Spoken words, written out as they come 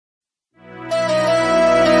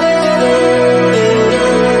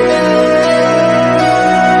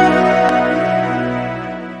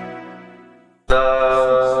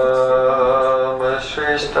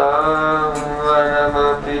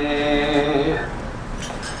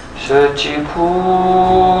Sachiputra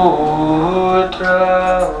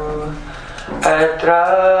Atra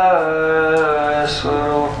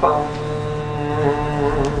Swarupam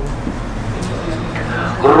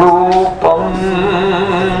Rupam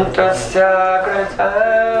Tasya Krata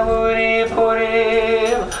Puri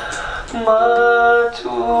Purim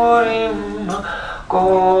Maturim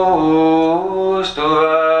Kostuvatim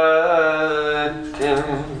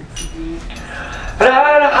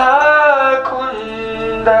Radha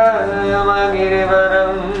Kunda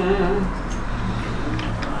Magirivaram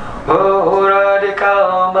Oh Radhika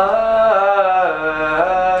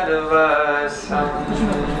Madhvasam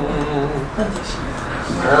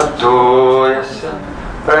Rabdo Yasya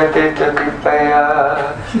Pratita Kripaya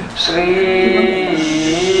Sri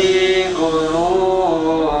Guru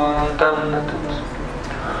Tam Natam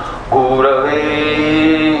Gurave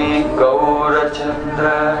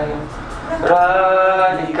Gaurachandraya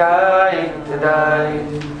Radhikai Tadai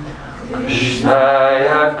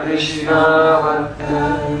Krishnaya Krishna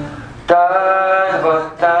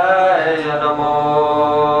Bhaktaya Namo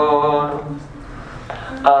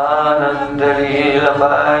Anandalila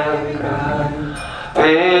Maya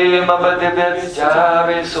Prema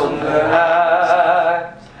Bheda-abheda-tattva Sundarai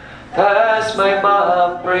Tasmai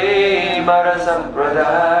Mahaprema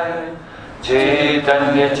Rasampradaya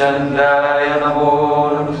Chaitanya Chandaya Namo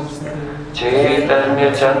Chaitanya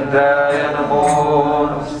Chandaya Namo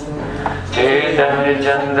Chaitanya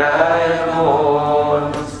Chandaya Namo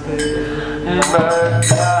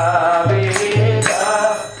Bheda-abheda-tattva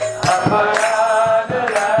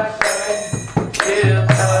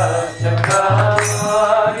Tirtha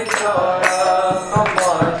Chakravari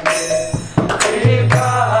Choramamate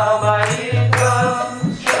Ipamahitam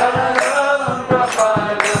Sharanam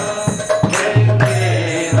Prapadam Vende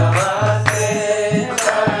Namaste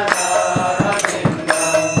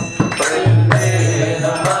Charanarvindam Vende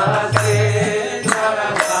Namaste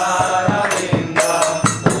Charanarvindam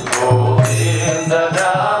Govinda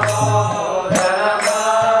Namo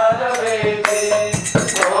Dharamadaveti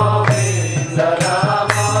Govinda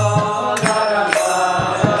Namo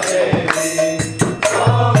Dharamadaveti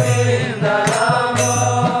Govinda Namo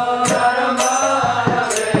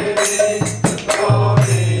Dharamadaveti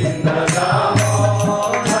Govinda Namo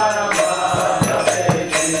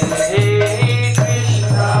Dharamadaveti Hey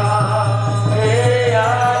Krishna Hey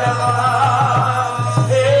Adama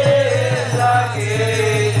Hey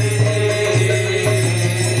Saketi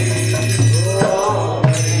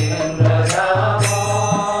Govinda Namo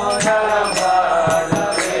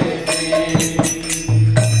Dharamadaveti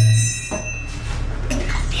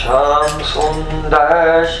Sham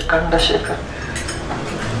Sundar Shikanda Shekhar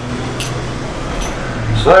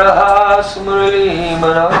Swaraha Smurli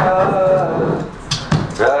Manohara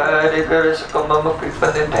Radhikar Sukamama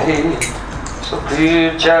Kripanidhi Sukir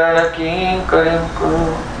Chana Kinkarim Kuru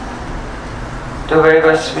Tavai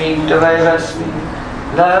Vasmi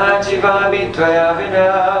Najivami Tvaya Vina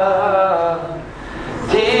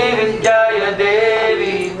Dividyaya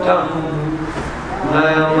Devi Tam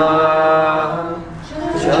Nayama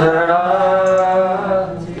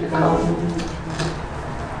Charanandikam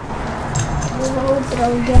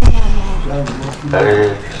Hare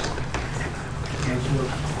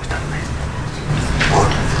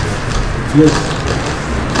Yes.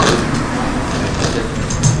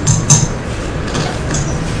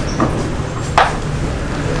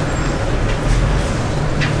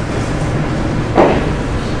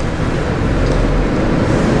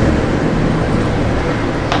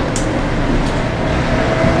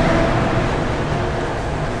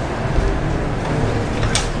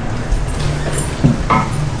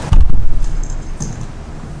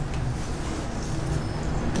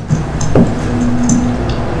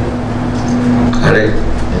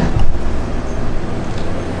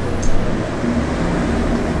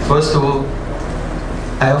 First of all,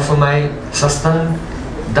 I offer my Sastang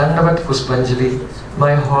Dandavat Puspanjali,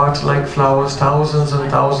 my heart like flowers thousands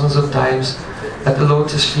and thousands of times at the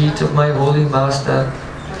lotus feet of my holy master,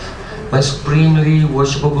 my supremely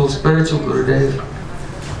worshipable spiritual Gurudev,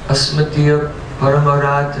 Asmatiya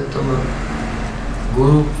Paramaradhatama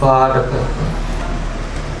Guru Padapatma.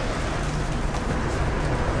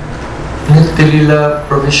 Nitya-lila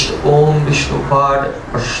Pravishta Om Vishnupad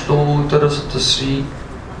Ashtotara Satasri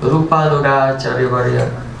Rupanuracharya Varya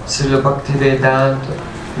Srila Bhaktivedanta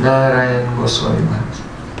Narayan Goswami Maharaj.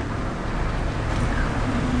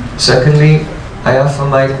 Secondly, I offer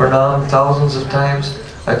my pranam thousands of times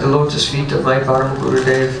at the lotus feet of my Param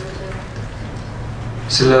Gurudev,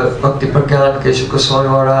 Srila Bhakti Pragyan Keshav Goswami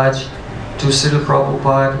Maharaj, to Srila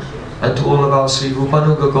Prabhupada, and to all of our Sri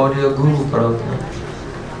Rupanuga Gaudiya Guru Parampara.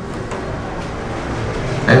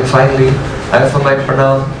 And finally, I offer my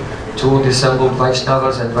pranam to the assembled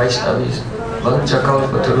Vaishnavas and Vaishnavis.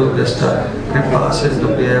 Vanchakalpatarubhyascha kripa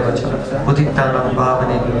sindhubhyeva cha mudittanam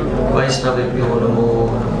pavanebhyo Vaishnavibhyo namo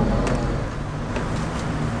namo.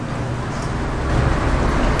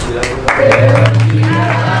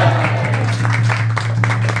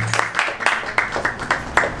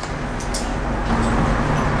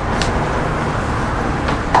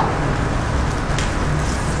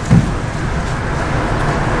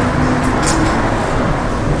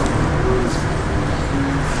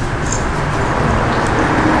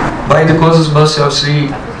 By the causeless mercy of Sri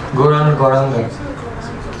Gauranga Gauranga,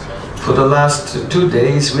 for the last 2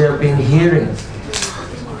 days we have been hearing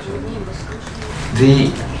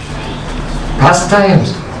the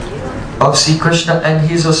pastimes of Sri Krishna and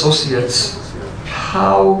his associates.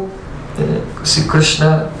 How Sri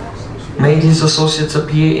Krishna made his associates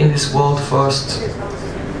appear in this world first,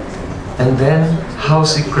 and then how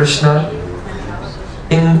Sri Krishna,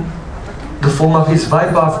 in the form of his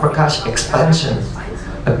Vaibhav Prakash expansion,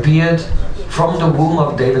 appeared from the womb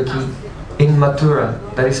of Devaki in Mathura,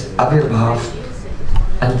 that is Avirbhav,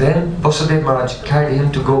 and then Vasudeva Maharaj carried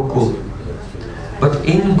him to Gokul. But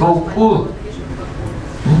in Gokul,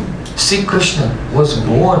 Sri Krishna was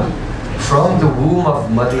born from the womb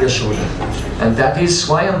of Mother Yashoda, and that is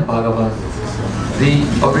Swayam Bhagavan, the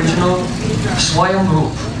original Swayam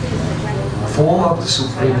Roop, form of the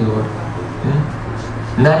Supreme Lord.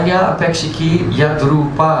 Nanya apekshiki yad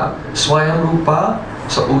rupa Swayam Rupa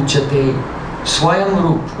sa uchate. Swayam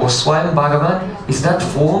Roop or Swayam Bhagavan is that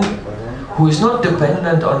form who is not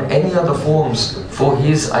dependent on any other forms for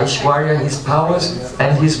his Aishwarya, his powers,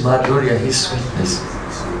 and his Madhurya, his sweetness.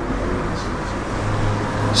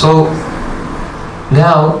 So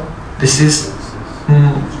now this is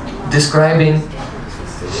describing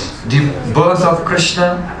the birth of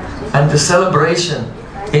Krishna and the celebration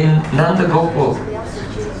in Nanda Gokul.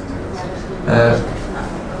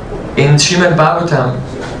 In Srimad Bhagavatam,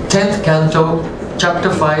 10th canto, chapter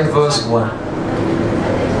 5, verse 1.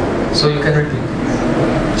 So you can repeat.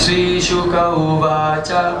 Sri Shuka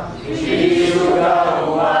Uvacha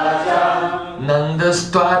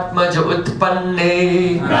Nandastvatmaja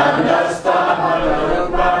Utpanne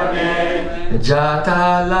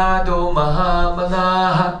Jata Lado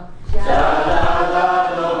Mahamanaha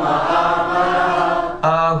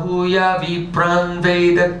Ahuya Vipran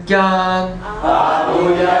Vedakyan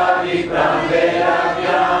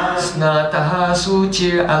Snataha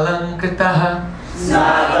Suchir Alankritaha.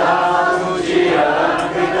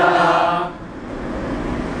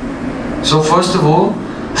 So first of all,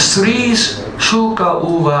 Sri Shuka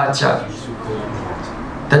Uvacha.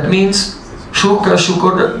 That means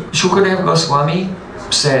Shukadev Goswami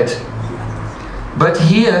said. But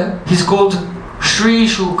here he's called Sri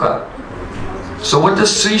Shuka. So what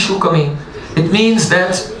does Sri Shuka mean? It means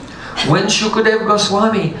that when Shukadev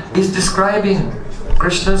Goswami is describing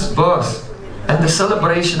Krishna's birth and the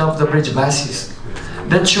celebration of the Brijvasis,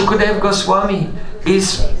 that Shukadev Goswami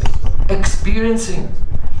is experiencing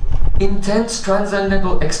intense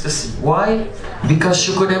transcendental ecstasy. Why? Because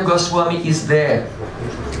Shukadev Goswami is there.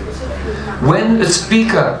 When a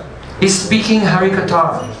speaker is speaking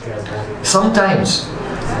Harikatha, sometimes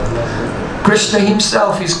Krishna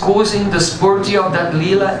himself is causing the spurti of that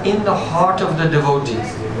Leela in the heart of the devotee.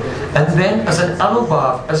 And then as an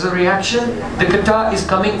anubhav, as a reaction, the katha is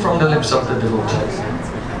coming from the lips of the devotee.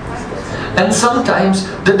 And sometimes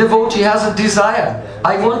the devotee has a desire.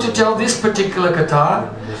 I want to tell this particular katha,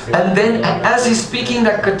 and then as he's speaking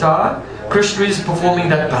that katha, Krishna is performing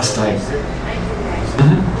that pastime.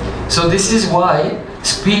 So this is why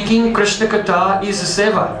speaking Krishna katha is a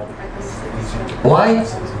seva. Why?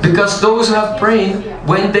 Because those who have prayed,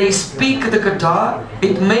 when they speak the katha,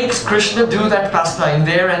 it makes Krishna do that pastime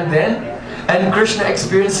there and then, and Krishna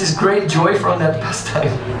experiences great joy from that pastime.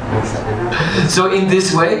 So in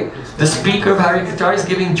this way, the speaker of Harikatha is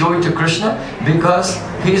giving joy to Krishna because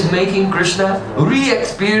he is making Krishna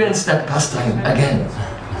re-experience that pastime again,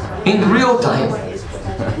 in real time.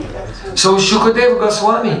 So Shukadev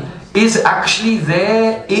Goswami is actually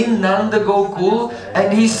there in Nanda Gokul,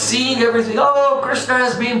 and he's seeing everything. Oh, Krishna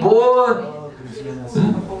has been born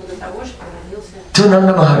to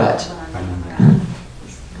Nanda Maharaj.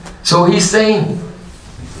 So he's saying,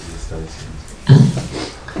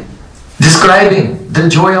 describing the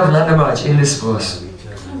joy of Nanda Maharaj in this verse.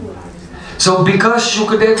 So because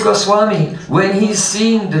Shukadev Goswami, when he's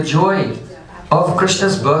seeing the joy of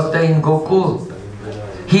Krishna's birthday in Gokul,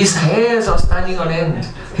 his hairs are standing on end,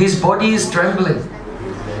 his body is trembling,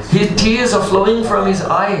 his tears are flowing from his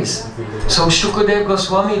eyes. So Shukadev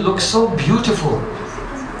Goswami looks so beautiful.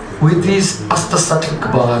 with these astasattvic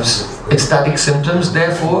bhavs, ecstatic symptoms.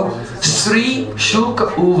 Therefore, Sri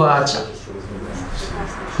Shuka Uvacha.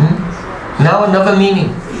 Now another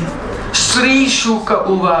meaning. Sri Shuka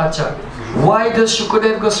Uvacha. Why does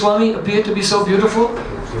Shukadev Goswami appear to be so beautiful?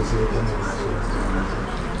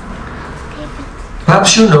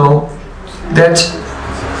 Perhaps you know that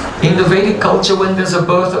in the Vedic culture, when there's a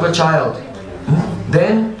birth of a child,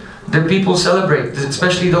 then the people celebrate,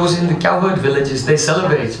 especially those in the cowherd villages. They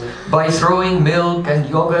celebrate by throwing milk and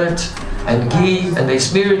yogurt and ghee, and they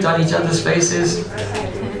smear it on each other's faces.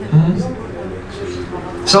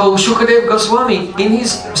 So Shukadev Goswami, in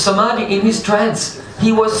his samadhi, in his trance,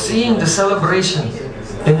 he was seeing the celebration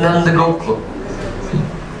in Nanda Gokul.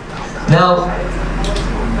 Now,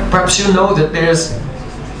 perhaps you know that there's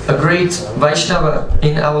a great Vaishnava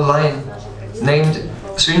in our line named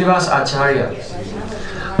Srinivas Acharya.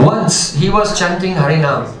 Once he was chanting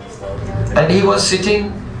Harinam, and he was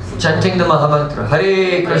sitting chanting the Mahamantra,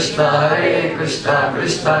 Hare Krishna, Krishna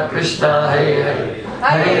Krishna, Hare Hare,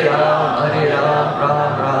 Hare Ram,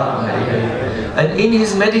 Ram Ram, Hare Hare. And in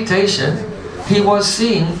his meditation, he was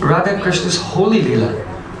seeing Radha Krishna's holy lila,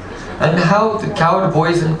 and how the cowherd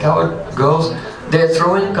boys and cowherd girls, they're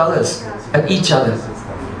throwing colors at each other.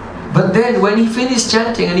 But then when he finished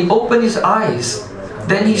chanting and he opened his eyes,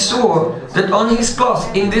 then he saw that on his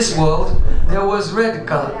cloth in this world there was red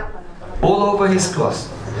color all over his cloth.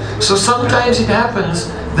 So sometimes it happens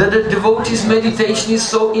that the devotee's meditation is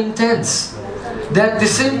so intense that the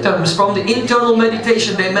symptoms from the internal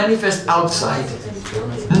meditation, they manifest outside.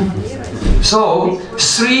 So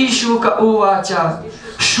Sri Shuka Uvacha.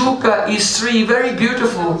 Shuka is Sri, very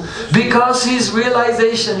beautiful, because his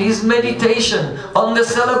realization, his meditation on the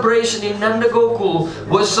celebration in Nanda Gokul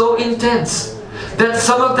was so intense that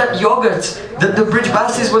some of that yogurt that the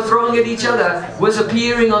Brijbasis were throwing at each other was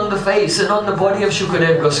appearing on the face and on the body of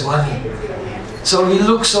Shukadev Goswami. So he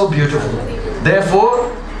looked so beautiful.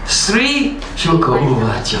 Therefore, Sri Shuka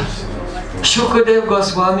Uvacha. Shukadev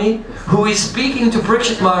Goswami, who is speaking to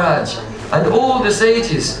Parikshit Maharaj and all the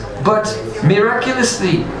sages, but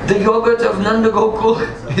miraculously the yogurt of Nanda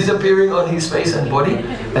Gokul is appearing on his face and body,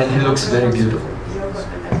 and he looks very beautiful.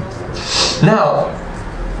 Now,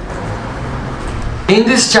 in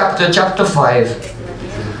this chapter, chapter 5,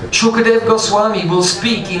 Shukadev Goswami will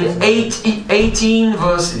speak in 18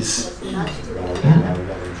 verses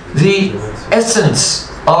the essence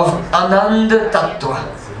of Ananda Tattva,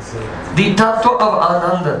 the Tattva of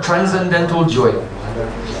Ananda, transcendental joy.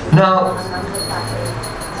 Now,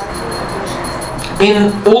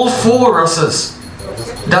 in all four rasas,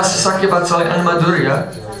 Dasa, Sakya, Vatsalya and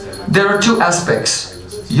Madhurya, there are two aspects,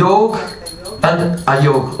 Yog and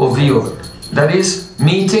Ayog or Viyog. That is,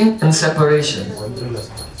 meeting and separation.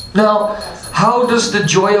 Now, how does the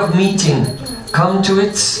joy of meeting come to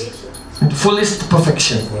its fullest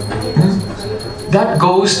perfection? That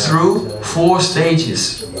goes through 4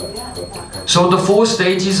 stages. So the 4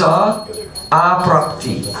 stages are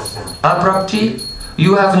aprapti. Aprapti,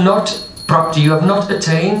 you have not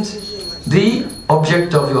attained the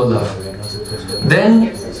object of your love.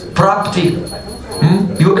 Then prapti,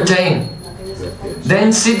 you attain. Then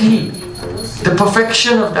siddhi, the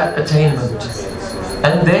perfection of that attainment.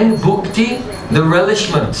 And then bhukti, the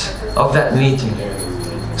relishment of that meeting.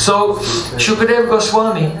 So Shukadev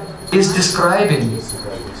Goswami is describing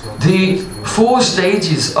the 4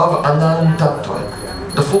 stages of Ananda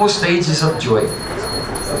Tattva, the 4 stages of joy.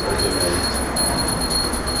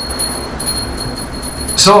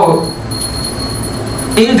 So,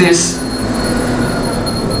 in this,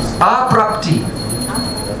 aprapti,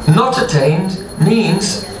 not attained,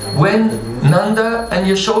 means when Nanda and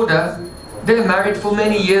Yashoda, they're married for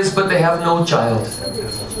many years but they have no child.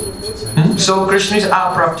 So Krishna is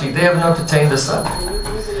aprapti, they have not attained a son.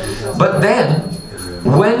 But then,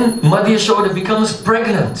 when Madhya Yashoda becomes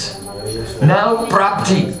pregnant, now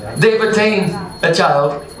prapti, they've attained a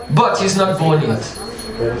child, but he's not born yet.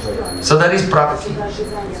 So that is prapti.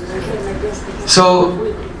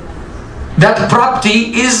 So that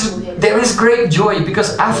prapti is, there is great joy,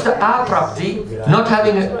 because after aprapti, not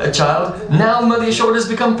having a child, now Madhya Yashoda has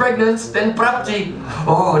become pregnant, then prapti,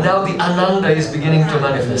 oh, now the Ananda is beginning to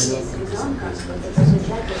manifest.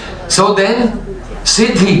 So then,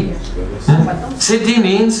 siddhi. Siddhi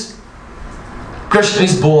means Krishna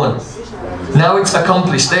is born. Now it's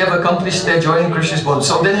accomplished. They have accomplished their joy and Krishna is born.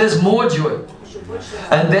 So then there's more joy.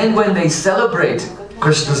 And then when they celebrate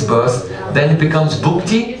Krishna's birth, then it becomes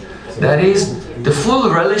bhukti. That is the full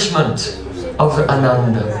relishment of the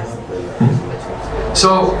Ananda.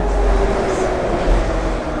 So,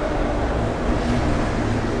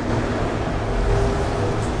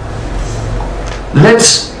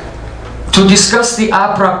 let's To discuss the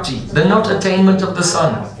aprapti, the not attainment of the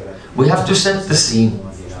sun, we have to set the scene.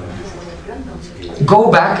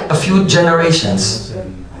 Go back a few generations.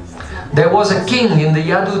 There was a king in the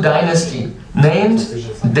Yadu dynasty named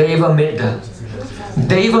Deva-Midda.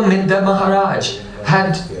 Deva-Midda Maharaj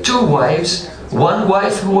had two wives, one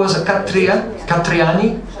wife who was a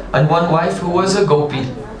Katriyani, and one wife who was a Gopi,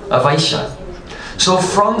 a Vaishya. So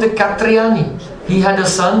from the Katriyani, he had a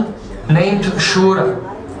son named Shura.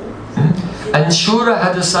 And Shura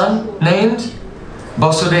had a son named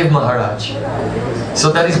Vasudev Maharaj.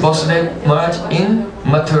 So that is Vasudev Maharaj in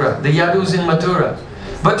Mathura. The Yadus in Mathura.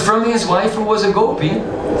 But from his wife who was a Gopi,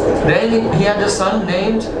 then he had a son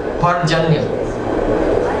named Parjanya.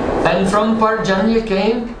 And from Parjanya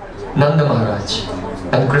came Nanda Maharaj.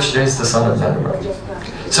 And Krishna is the son of Nanda Maharaj.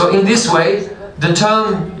 So in this way, the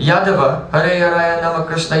term Yadava, Hare Haraya Nama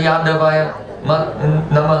Krishna Yadavaya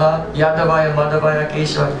Namaha Yadavaya Madhavaya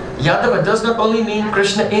Keshava. Yadava does not only mean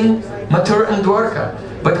Krishna in Mathura and Dwarka,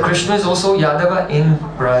 but Krishna is also Yadava in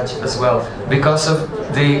Braj as well, because of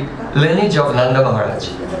the lineage of Nanda Maharaj.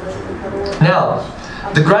 Now,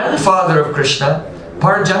 the grandfather of Krishna,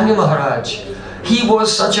 Parjanya Maharaj, he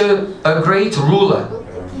was such a great ruler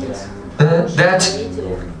that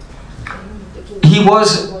he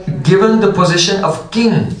was given the position of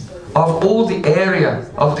king of all the area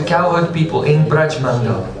of the cowherd people in Braj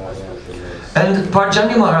Mandal. And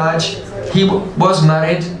Parjanya Maharaj, he was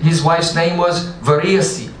married, his wife's name was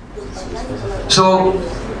Variyasi. So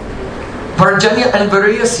Parjanya and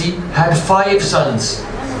Variyasi had 5 sons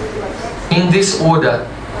in this order: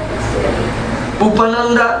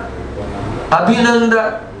 Upananda,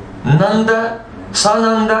 Abhinanda, Nanda,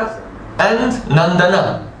 Sananda and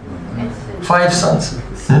Nandana. 5 sons.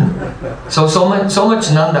 So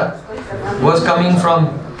much Nanda was coming from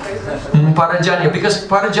Parajanya, because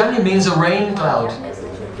Parajanya means a rain cloud.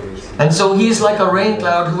 And so he is like a rain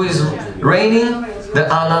cloud who is raining the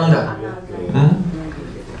Ananda.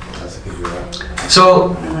 So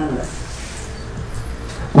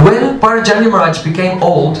when Parajanya Maharaj became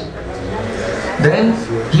old, then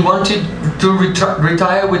he wanted to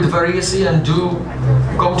retire with Variyasi and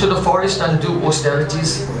go to the forest and do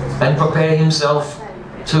austerities and prepare himself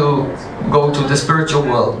to go to the spiritual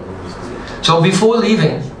world. So before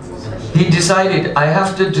leaving, he decided, I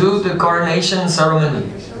have to do the coronation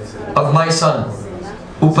ceremony of my son,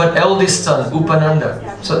 eldest son,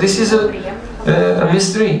 Upananda. So this is a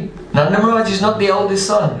mystery. Nanda Maharaj is not the eldest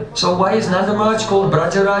son. So why is Nanda Maharaj called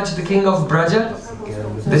Brajaraj, the king of Braja?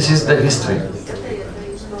 This is the history.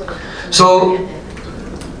 So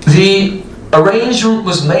the arrangement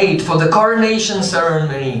was made for the coronation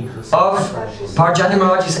ceremony of Parjanya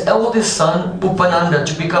Maharaj's eldest son, Upananda,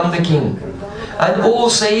 to become the king. And all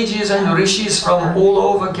sages and rishis from all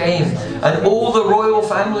over came, and all the royal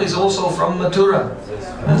families also from Mathura.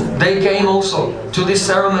 They came also to this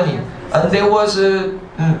ceremony. And there was a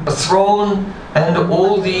throne, and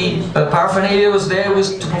all the paraphernalia was there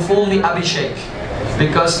was to perform the Abhishek,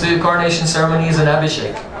 because the coronation ceremony is an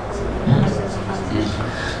Abhishek.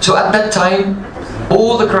 So at that time,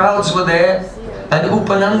 all the crowds were there, and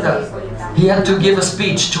Upananda, he had to give a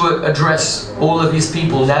speech to address all of his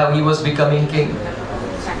people. Now he was becoming king.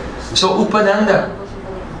 So Upananda,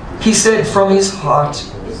 he said from his heart,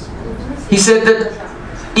 he said that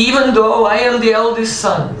even though I am the eldest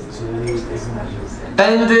son,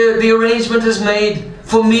 and the arrangement is made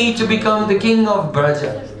for me to become the king of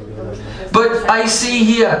Braja, but I see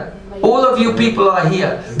here, all of you people are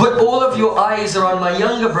here, but all of your eyes are on my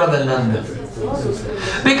younger brother Nanda.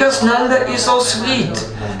 Because Nanda is so sweet,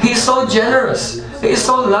 he's so generous, he's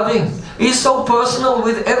so loving, he's so personal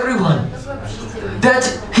with everyone, that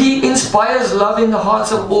he inspires love in the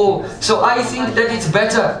hearts of all. So I think that it's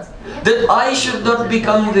better that I should not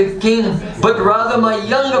become the king, but rather my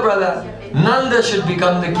younger brother Nanda should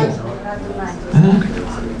become the king.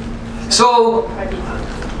 So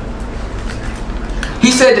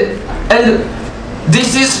he said, and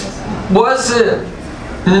this was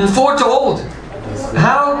foretold.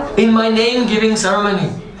 How? In my name giving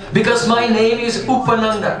ceremony. Because my name is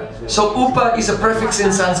Upananda. So Upa is a prefix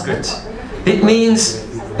in Sanskrit. It means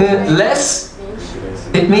less,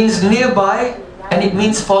 it means nearby, and it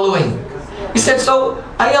means following. He said, so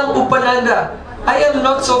I am Upananda. I am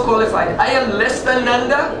not so qualified. I am less than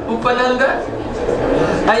Nanda, Upananda.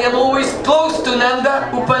 I am always close to Nanda,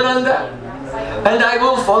 Upananda. And I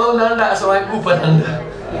will follow Nanda, so I'm Upananda.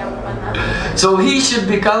 So he should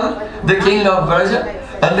become the king of Braja.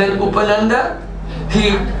 And then Upananda,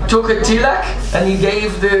 he took a tilak and he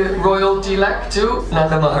gave the royal tilak to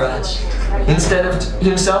Nanda Maharaj. instead of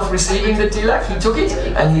himself receiving the tilak, he took it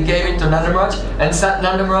and he gave it to Nanda Maharaj and sat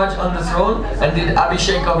Nanda Maharaj on the throne and did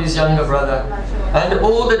Abhishek of his younger brother. And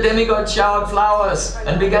all the demigods showered flowers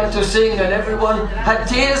and began to sing, and everyone had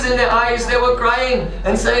tears in their eyes. They were crying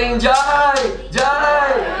and saying, Jai,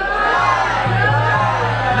 Jai,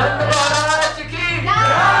 Nanda Maharaj ki,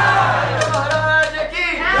 Nanda Maharaj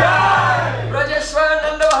ki, Rajeshwar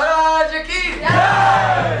Nanda Maharaj ki.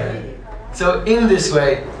 So in this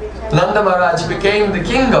way, Nanda Maharaj became the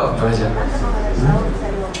king of Braja.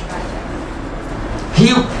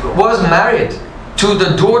 He was married to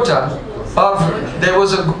the daughter of, there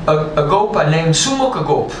was a Gopa named Sumukha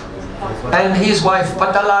Gop and his wife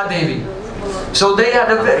Patala Devi. So they had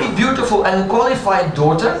a very beautiful and qualified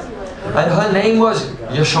daughter, and her name was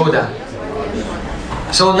Yashoda.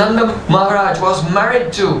 So Nanda Maharaj was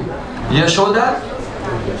married to Yashoda,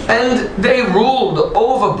 and they ruled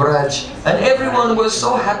over Braj, and everyone was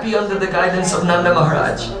so happy under the guidance of Nanda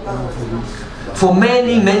Maharaj for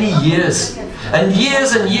many, many years. And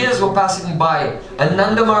years were passing by, and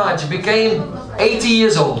Nanda Maharaj became 80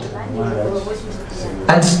 years old.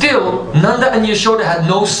 And still, Nanda and Yashoda had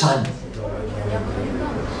no son.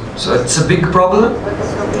 So it's a big problem.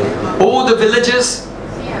 All the villages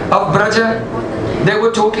of Braja, they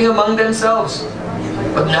were talking among themselves.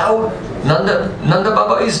 But now, Nanda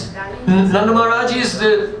Maharaj is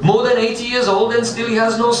more than 80 years old and still he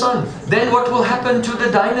has no son. Then what will happen to the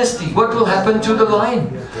dynasty? What will happen to the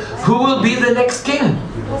line? Who will be the next king?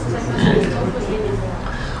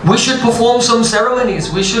 We should perform some ceremonies.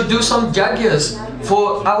 We should do some yagyas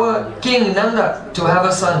for our king Nanda to have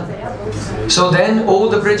a son. So then all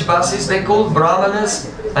the Brijbasis, they called Brahmanas,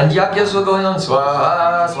 and yagyas were going on.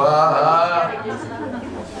 Swaha, Swaha.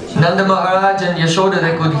 Nanda Maharaj and Yashoda,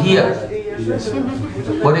 they could hear.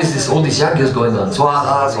 What is this? All these yagyas going on.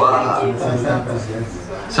 Swaha, Swaha.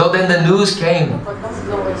 So then the news came.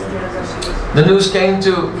 The news came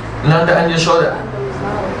to Nanda and Yashoda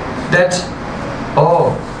that,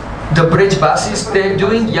 oh, the Brijbasis, they're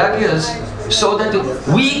doing yagyas so that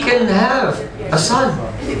we can have a son.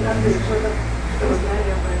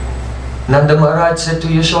 Nanda Maharaj said to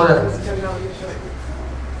Yashoda,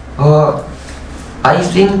 oh, I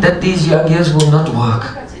think that these yagyas will not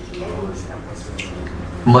work.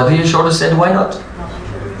 Mother Yashoda said, why not?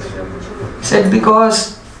 He said,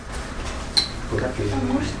 because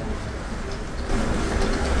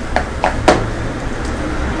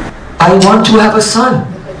I want to have a son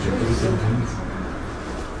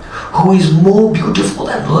who is more beautiful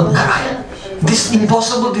than Lord Narayan. This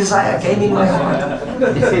impossible desire came in my heart.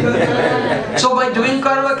 So by doing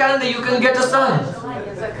karma kanda, you can get a son.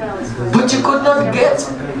 But you could not get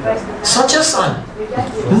such a son.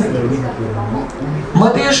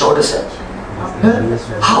 Mother Yashoda said,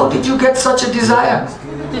 how did you get such a desire?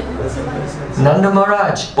 Nanda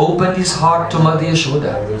Maharaj opened his heart to Mother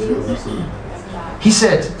Yashoda. He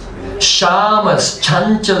said, Shamas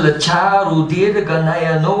chanchala charu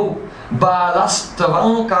dirganayano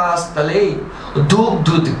balastavankas-tale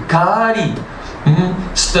dugdudkari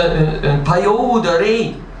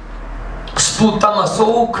payodare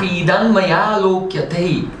sputamaso kridan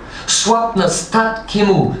mayalokyate swapna stat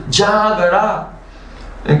kimu jagara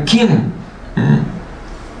kim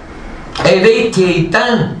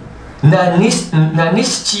evetetan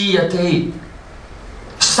nanischiyate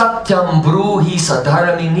satyam bruhi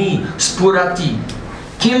sadharamini spurati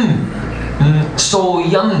kim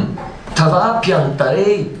soyam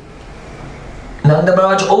tavapyantare. Nanda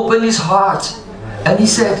Maharaj opened his heart and he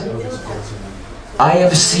said, I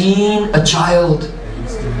have seen a child.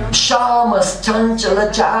 Shamas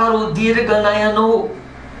chanchala charu dirganayano.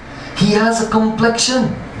 He has a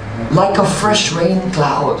complexion like a fresh rain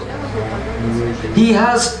cloud. He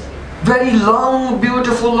has very long,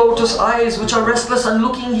 beautiful lotus eyes which are restless and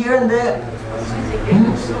looking here and there.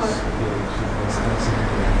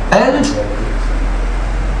 And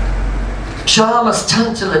Shamas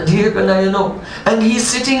chanchala dirganayano. And he's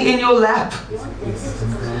sitting in your lap.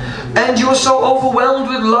 And you're so overwhelmed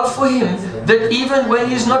with love for him that even when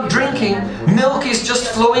he's not drinking, milk is just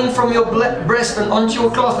flowing from your breast and onto your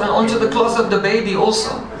cloth and onto the cloth of the baby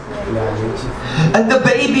also. And the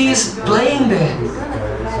baby is playing there.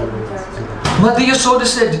 Mother Yashoda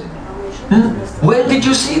said, when did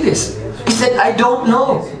you see this? He said, I don't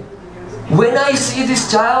know. When I see this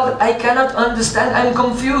child, I cannot understand. I'm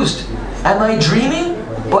confused. Am I dreaming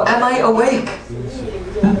or am I awake?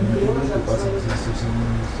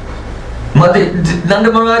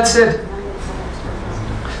 Nanda Maharaj said,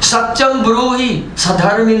 Satyam bruhi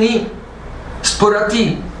sadharmini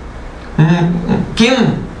spurati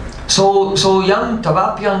kim so yam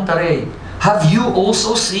tavapyantare have you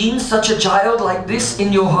also seen such a child like this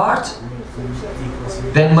in your heart?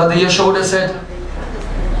 Then Mother Yashoda said,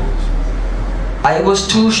 I was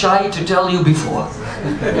too shy to tell you before.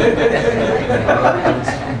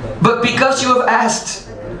 But because you have asked,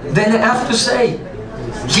 then I have to say,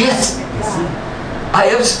 yes,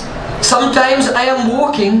 sometimes I am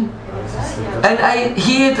walking and I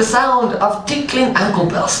hear the sound of tickling ankle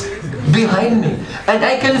bells behind me, and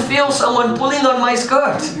I can feel someone pulling on my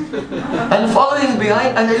skirt and following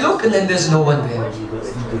behind, and I look and then there's no one there.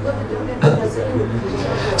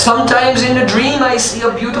 Sometimes in a dream I see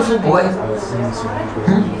a beautiful boy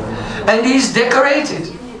and he's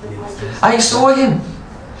decorated. I saw him.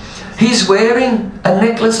 He's wearing a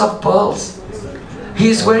necklace of pearls.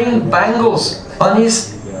 He's wearing bangles on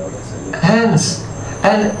his hands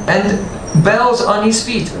and bells on his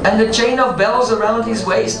feet and a chain of bells around his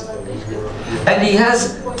waist. And he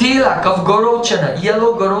has tilak of gorochana,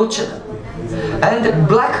 yellow gorochana, and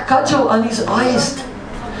black kajal on his eyes.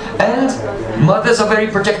 And mothers are very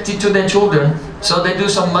protected to their children, so they do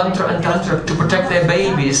some mantra and tantra to protect their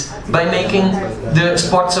babies by making the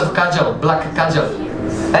spots of kajal, black kajal.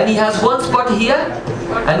 And he has one spot here,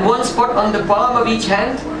 and one spot on the palm of each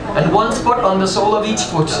hand, and one spot on the sole of each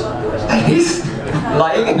foot. And he's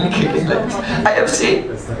lying and kicking like this. I have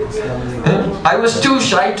seen. I was too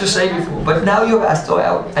shy to say before, but now you've asked, so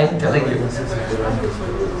I'm telling you.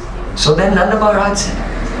 So then Nanda Maharaj said,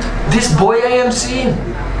 this boy I am seeing,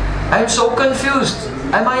 I'm so confused.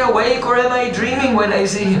 Am I awake or am I dreaming when I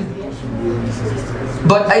see him?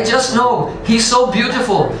 But I just know he's so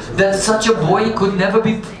beautiful that such a boy could never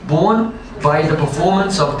be born by the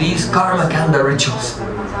performance of these karma kanda rituals.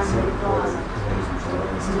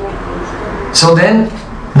 So then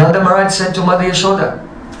Nanda Maharaj said to Mother Yashoda,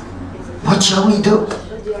 what shall we do?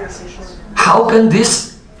 How can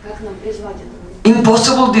this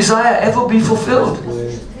impossible desire ever be fulfilled?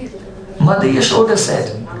 Mother Yashoda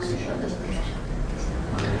said,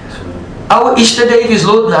 our Ishtadev is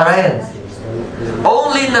Lord Narayan.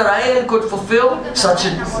 Only Narayan could fulfill such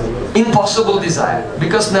an impossible desire,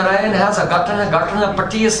 because Narayan has a Gatana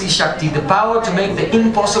Patiyasi Shakti, the power to make the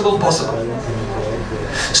impossible possible.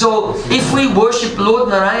 So if we worship Lord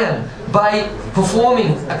Narayan by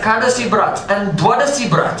performing Ekadasi Brat and Dwadasi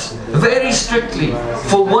Brat very strictly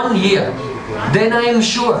for 1 year, then I am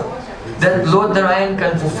sure that Lord Narayan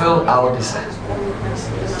can fulfill our desire.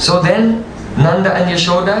 So then Nanda and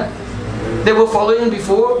Yashoda, they were following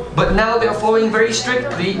before, but now they are following very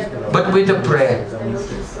strictly, but with a prayer.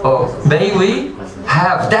 Oh, may we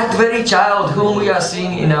have that very child whom we are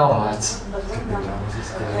seeing in our hearts.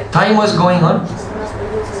 Time was going on.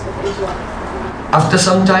 After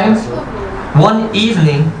some time, one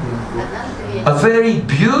evening, a very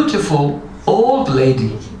beautiful old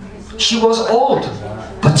lady, she was old,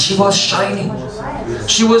 but she was shining.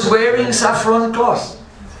 She was wearing saffron cloth,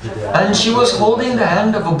 and she was holding the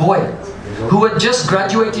hand of a boy who had just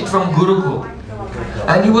graduated from Gurukul.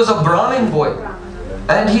 And he was a Brahmin boy.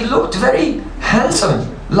 And he looked very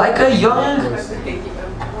handsome, like a young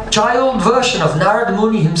child version of Narad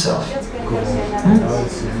Muni himself.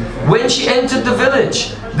 When she entered the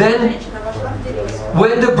village, then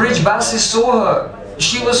when the Brijbasis saw her,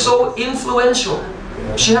 she was so influential.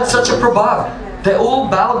 She had such a prabhav. They all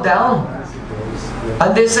bowed down.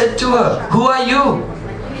 And they said to her, who are you?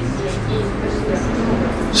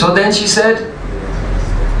 So then she said,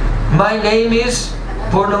 my name is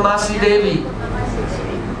Purnamasi Devi.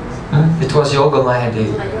 It was Yogamaya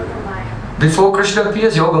Devi. Before Krishna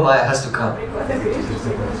appears, Yogamaya has to come.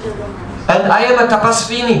 And I am a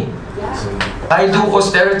tapasvini. I do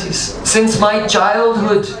austerities since my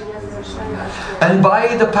childhood. And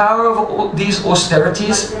by the power of these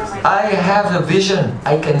austerities, I have a vision.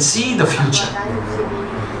 I can see the future.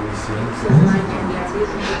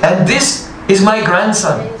 And this is my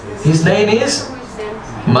grandson. His name is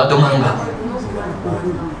Madhumanga.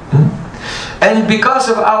 And because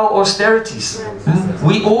of our austerities,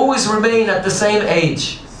 we always remain at the same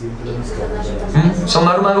age. So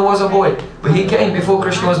Madhumanga was a boy, but he came before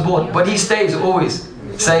Krishna was born. But he stays always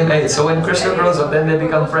same age. So when Krishna grows up, then they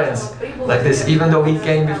become friends. Like this, even though he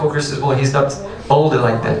came before Krishna was born, he's not older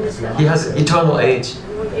like that. He has eternal age.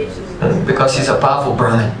 Because he's a powerful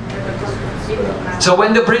Brahmin. So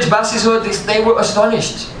when the Brijbasis heard this, they were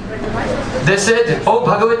astonished. They said, oh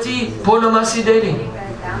Bhagavati Purnamasi Devi,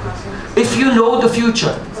 if you know the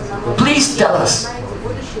future, please tell us,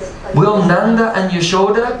 will Nanda and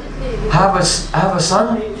Yashoda have a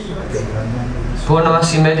son?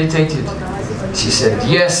 Purnamasi meditated. She said,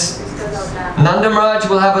 yes, Nanda Maharaj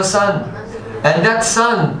will have a son, and that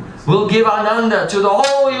son will give Ananda to the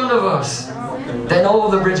whole universe. then all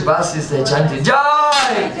the Brijvasis, they chanted,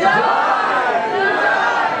 Jai!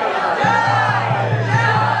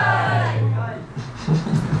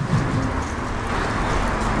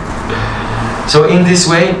 So in this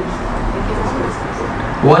way,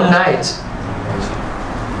 one night,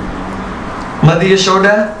 Mother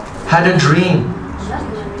Yashoda had a dream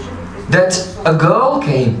that a girl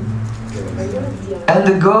came, and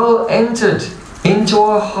the girl entered into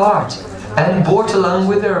her heart and brought along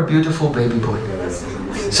with her a beautiful baby boy.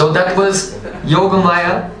 So that was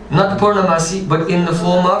Yogamaya, not Purnamasi, but in the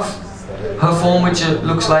form of her form, which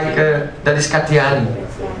looks like that is Katyani.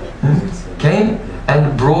 Came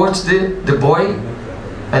and brought the boy,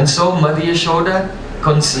 and so Mother Yashoda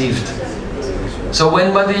conceived. So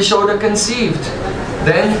when Mother Yashoda conceived,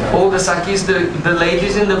 then all the Sakis, the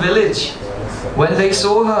ladies in the village, when they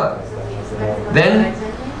saw her, then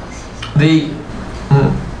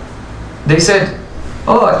they said,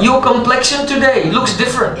 oh, your complexion today looks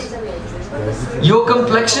different. Your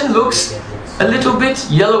complexion looks a little bit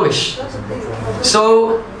yellowish.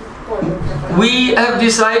 So we have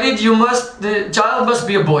decided the child must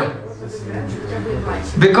be a boy.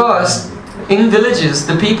 Because in villages,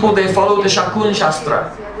 the people, they follow the Shakun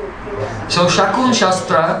Shastra. So Shakun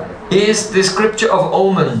Shastra is the scripture of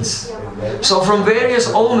omens. So from various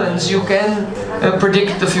omens you can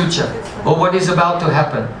predict the future or what is about to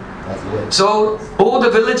happen. So all the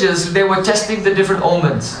villages, they were testing the different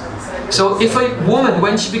omens. So if a woman,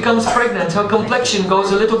 when she becomes pregnant, her complexion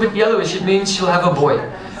goes a little bit yellowish, it means she'll have a boy.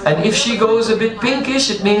 And if she goes a bit pinkish,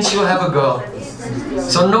 it means she'll have a girl.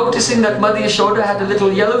 So noticing that Mother Yashoda had a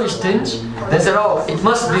little yellowish tinge, they said, oh, it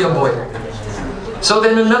must be a boy. So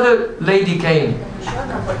then another lady came.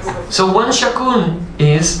 So one shakun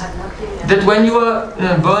is that when you are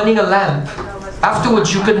burning a lamp,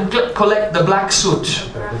 afterwards you can collect the black soot.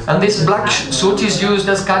 And this black soot is used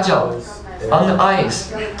as kajal on the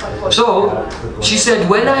eyes. So she said,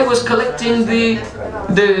 when I was collecting the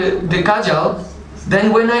kajal,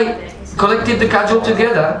 then when I collected the kajal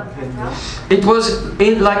together, it was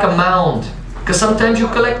in like a mound. Because sometimes you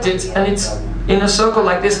collect it and it's in a circle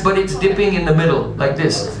like this, but it's dipping in the middle, like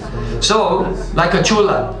this. So, like a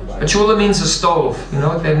chula. A chula means a stove. You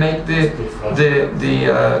know, they make the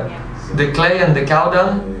clay and the cow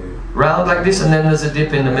dung round like this, and then there's a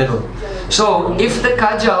dip in the middle. So, if the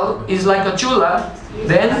kajal is like a chula,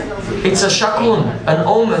 then it's a shakun, an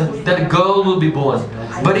omen that a girl will be born.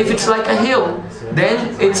 But if it's like a hill,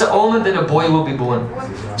 then it's an omen that a boy will be born.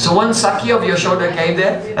 So one Saki of Yashoda came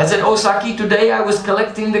there and said, oh Saki, today I was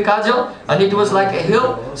collecting the kajal and it was like a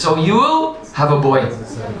hill, so you will have a boy.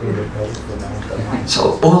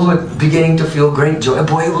 So all were beginning to feel great joy, a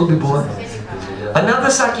boy will be born. Another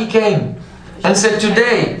Saki came and said,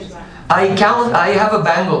 today I have a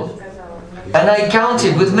bangle. And I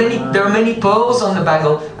counted with there are many pearls on the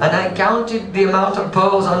bangle, and I counted the amount of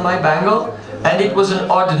pearls on my bangle, and it was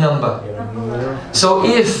an odd number. So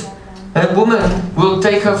if a woman will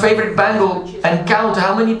take her favorite bangle and count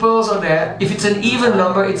how many pearls are there, if it's an even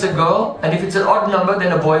number, it's a girl, and if it's an odd number,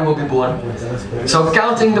 then a boy will be born. So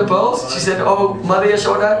counting the pearls, she said, oh, Mother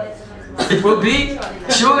Yashoda, it will be,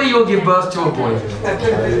 surely you'll give birth to a boy.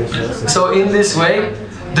 So in this way,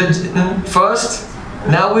 first,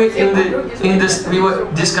 now we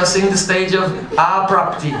were discussing the stage of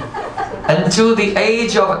aprapti. Until the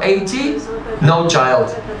age of 80, no child.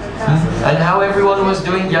 And how everyone was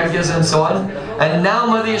doing yagyas and so on. And now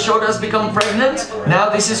Mother Yashoda has become pregnant. Now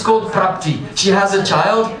this is called prapti. She has a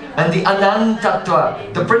child, and the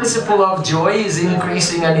anantattva, the principle of joy, is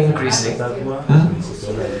increasing and increasing.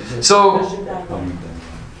 So,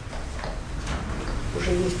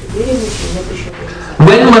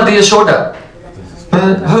 when Mother Yashoda,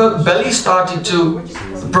 her belly started to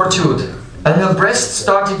protrude and her breast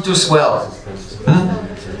started to swell,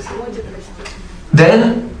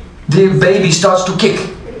 then the baby starts to kick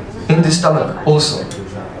in the stomach also.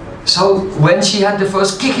 So when she had the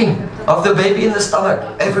first kicking of the baby in the stomach,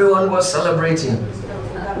 everyone was celebrating.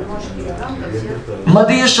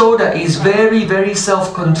 Mother Yashoda is very, very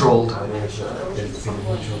self-controlled.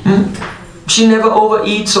 She never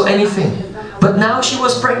overeats or anything. But now she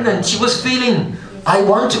was pregnant, she was feeling, I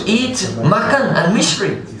want to eat makan and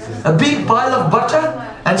mishri. A big pile of butter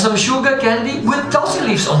and some sugar candy with tulsi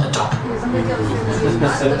leaves on the top.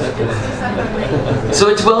 So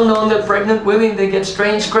it's well known that pregnant women, they get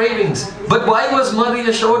strange cravings. But why was Mother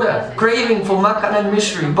Yashoda craving for makan and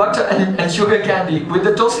mishri, butter and sugar candy with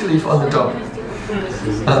the tulsi leaf on the top?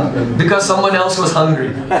 Because someone else was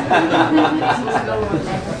hungry.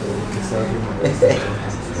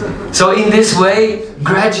 So in this way,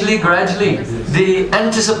 gradually, the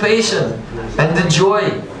anticipation and the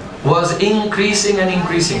joy was increasing and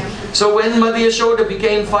increasing. So when Mother Yashoda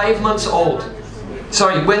became 5 months old,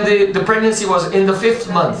 sorry, when the pregnancy was in the 5th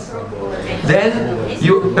month, then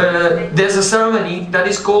there's a ceremony that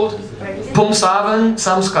is called Pumsavan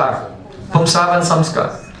Samskar. Pumsavan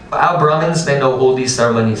Samskar. Our Brahmins, they know all these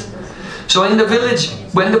ceremonies. So in the village,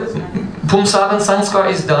 when the Pumsavan Samskar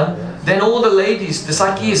is done, then all the ladies, the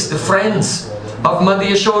Sakis, the friends of Mother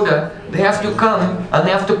Yashoda, they have to come and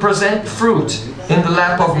they have to present fruit in the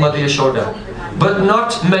lap of Mother Yashoda. But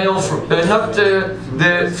not male fruit, not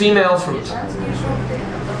the female fruit.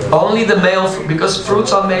 Only the male fruit, because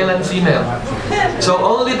fruits are male and female. So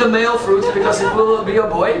only the male fruits, because it will be a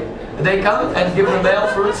boy, they come and give the male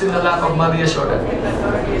fruits in the lap of Mother Yashoda.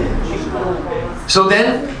 So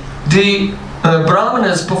then the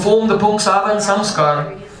Brahmanas perform the Pumsavan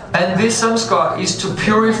Samskar, and this Samskar is to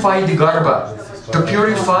purify the Garbha, to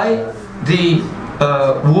purify the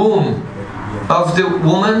womb of the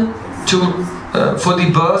woman for the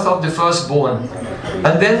birth of the firstborn.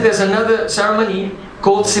 And then there's another ceremony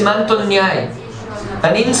called Simantun Nyai.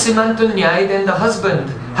 And in Simantun Nyai, then the husband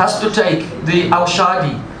has to take the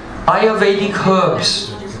Aushadi, Ayurvedic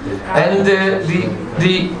herbs. And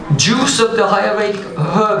the juice of the Ayurvedic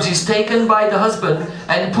herbs is taken by the husband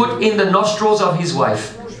and put in the nostrils of his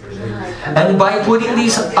wife. And by putting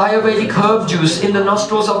these Ayurvedic herb juice in the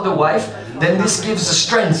nostrils of the wife, then this gives the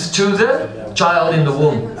strength to the child in the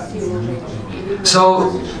womb.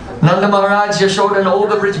 So Nanda Maharaj, Yashoda and all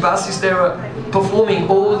the Brijbasis, they were performing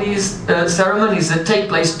all these ceremonies that take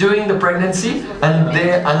place during the pregnancy, and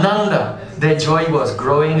their Ananda, their joy was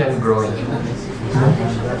growing and growing.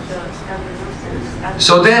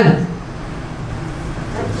 So then,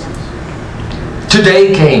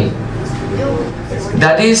 today came.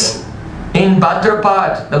 That is in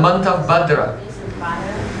Bhadrapad, the month of Bhadra.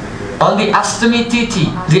 On the Astami Tithi,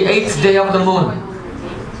 the 8th day of the moon.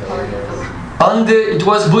 It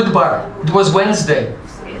was Budvar, it was Wednesday.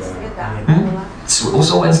 It's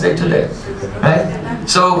also Wednesday today, right?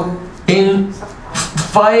 So in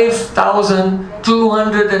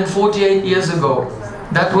 5,248 years ago,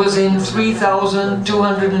 that was in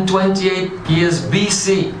 3,228 years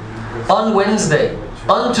BC, on Wednesday,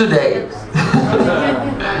 on today,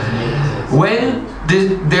 when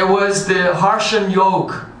there was the Harshan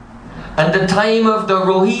Yog and the time of the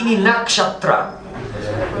Rohini Nakshatra,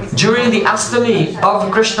 during the Astami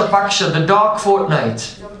of Krishna Paksha, the dark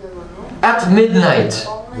fortnight, at midnight,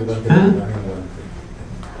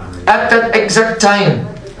 at that exact time,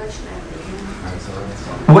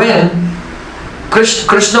 when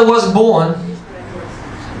Krishna was born,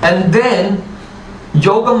 and then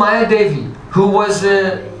Yoga Maya Devi, who was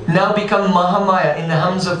now become Mahamaya in the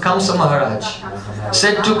hands of Kamsa Maharaj,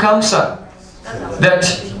 said to Kamsa that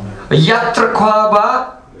Yatra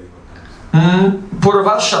Kwaba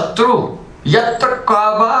Purvashatru, Yatra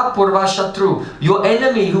Kwaba Purvashatru, your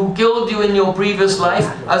enemy who killed you in your previous life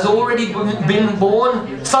has already been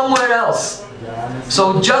born somewhere else.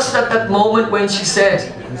 So just at that moment when she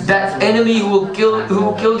said, that enemy who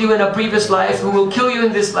killed you in a previous life, who will kill you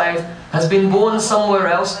in this life, has been born somewhere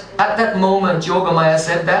else, at that moment Yogamaya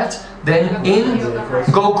said that, then in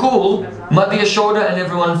Gokul, Mother Yashoda and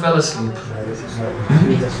everyone fell asleep.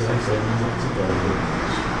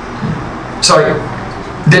 Sorry,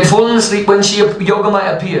 they'd fallen asleep when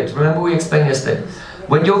Yogamaya appeared. Remember we explained yesterday.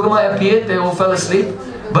 When Yogamaya appeared, they all fell asleep.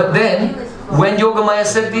 But then, when Yogamaya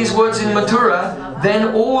said these words in Mathura,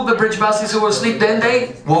 then all the Brijbasis who were asleep, then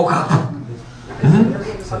they woke up.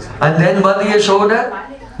 And then Mother Yashoda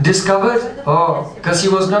discovered, oh, because he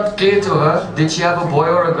was not clear to her, did she have a boy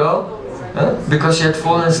or a girl? Because she had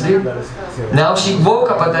fallen asleep. Now she woke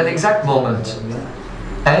up at that exact moment.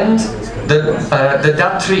 And the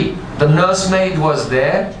Datri, the nursemaid, was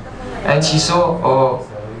there, and she saw, oh,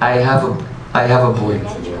 I have a boy.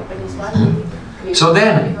 So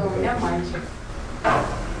then,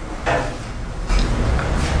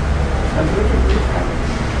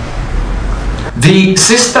 the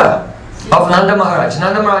sister of Nanda Maharaj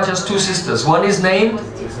has two sisters. One is named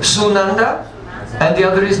Sunanda and the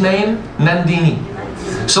other is named Nandini.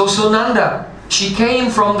 So Sunanda, she came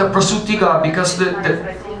from the Prasutika, because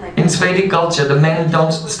in Vedic culture the men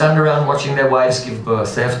don't stand around watching their wives give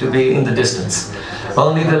birth. They have to be in the distance.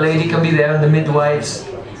 Only the lady can be there and the midwives.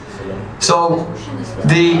 So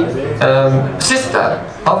the sister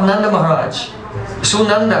of Nanda Maharaj,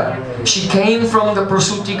 Sunanda, she came from the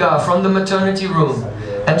Prasutika, from the maternity room,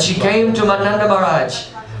 and she came to Nanda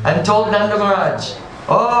Maharaj and told Nanda Maharaj,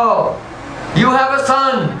 oh, you have a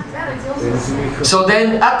son. So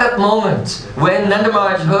then at that moment, when Nanda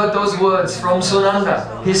Maharaj heard those words from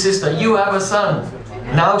Sunanda, his sister, you have a son,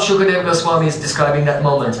 Now Shukadeva Goswami is describing that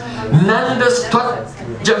moment. Nandas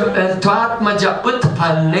Tvatmaja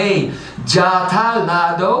Utpanne Jata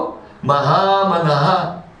Lado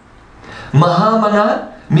Mahamanaha.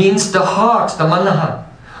 Mahamana means the heart, the manaha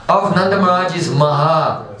of Nanda Maharaj is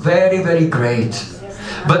Maha, very, very great.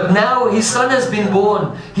 But now his son has been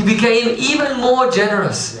born. He became even more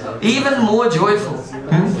generous, even more joyful.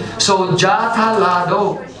 So Jata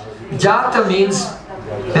Lado. Jata means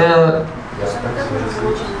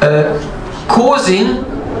causing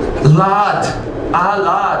lad,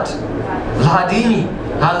 alad, ladini,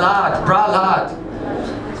 alad, pralad.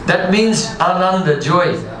 That means ananda,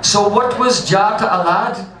 joy. So what was Jata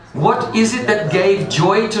alad? What is it that gave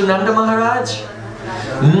joy to Nanda Maharaj?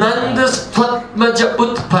 Nandas Tvatmaja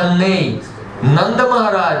Utpanne. Nanda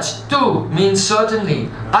Maharaj too means certainly.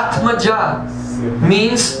 Atmaja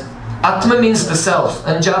means, Atma means the self,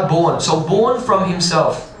 and Ja born. So born from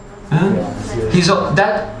himself.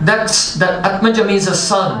 That Atmaja means a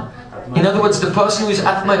son. In other words, the person who is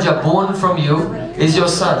Atmaja, born from you, is your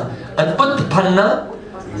son. And Utpanna,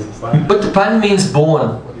 Utpan means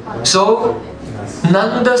born. So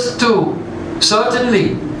Nandas too,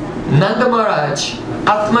 certainly Nanda Maharaj,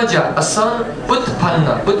 Atmaja, a son,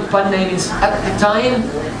 Utpanna. Utpanna means at the time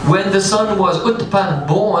when the son was Utpan,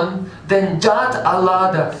 born, then Jat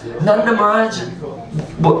Alada, Nanda Maharaj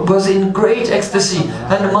was in great ecstasy,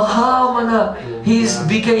 and Mahamana, he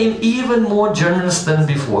became even more generous than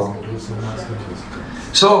before.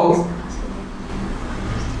 So,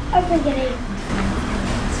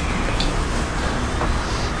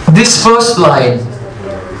 this first line,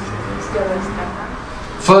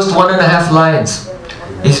 first 1.5 lines,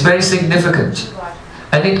 is very significant,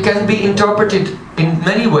 and it can be interpreted in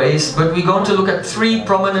many ways, but we're going to look at 3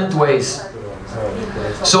 prominent ways.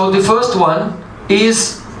 So the first one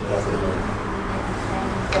is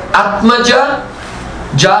Atmaja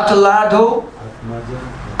Jatalado.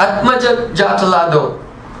 Atmaja Jatalado.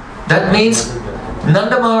 That means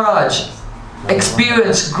Nanda Maharaj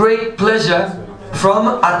experienced great pleasure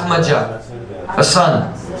from Atmaja, a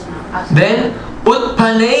son. Then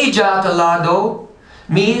Utpane Jatalado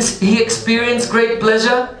means he experienced great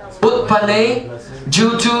pleasure, Utpane,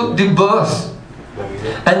 due to the birth.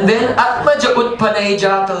 And then Atmaja Utpane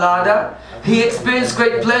Jatalada, he experienced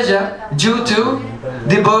great pleasure due to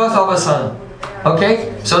the birth of a son.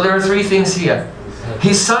 Okay? So there are 3 things here.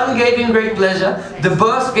 His son gave him great pleasure, the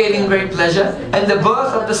birth gave him great pleasure, and the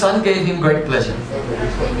birth of the son gave him great pleasure.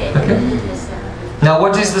 Okay? Now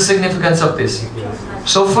what is the significance of this?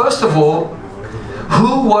 So first of all,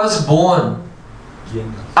 who was born?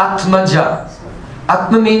 Atmaja.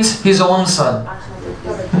 Atma means his own son.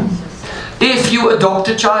 If you adopt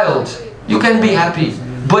a child, you can be happy,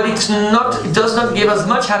 but it does not give as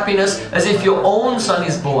much happiness as if your own son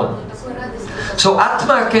is born. So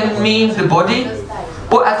Atma can mean the body,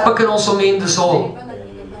 or Atma can also mean the soul.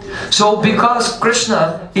 So because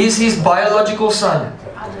Krishna is his biological son,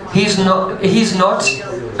 he's not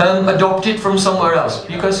adopted from somewhere else.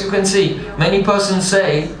 Because you can see, many persons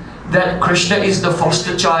say that Krishna is the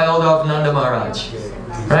foster child of Nanda Maharaj.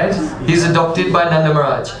 Right? He's adopted by Nanda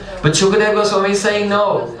Maharaj. But Shukadeva Goswami is saying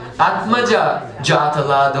no. Atmaja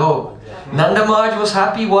Jatalado. Nanda Maharaj was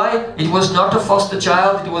happy. Why? It was not a foster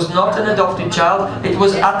child. It was not an adopted child. It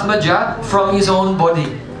was Atmaja from his own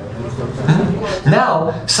body.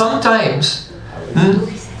 Now, sometimes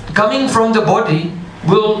coming from the body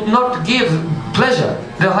will not give pleasure,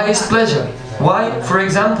 the highest pleasure. Why? For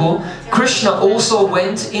example, Krishna also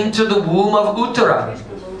went into the womb of Uttara.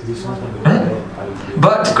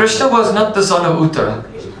 But Krishna was not the son of Uttara.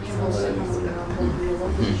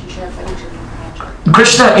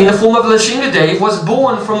 Krishna, in the form of Lashingadev, was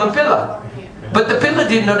born from a pillar. But the pillar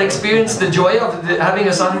did not experience the joy of having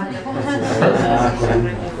a son.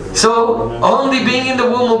 So, only being in the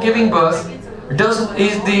womb or giving birth just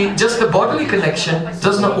the bodily connection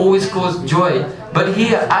does not always cause joy. But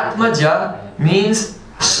here, Atmaja means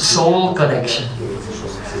soul connection.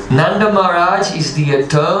 Nanda Maharaj is the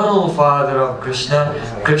eternal father of Krishna.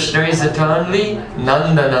 Krishna is eternally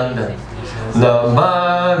Nanda Nanda.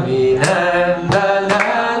 Namami Nanda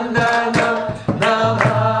Nanda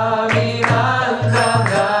Namami Nanda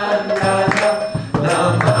Nanda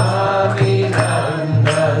Namami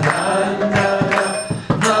Nanda Nanda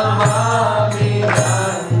Namami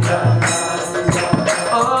Nanda Nanda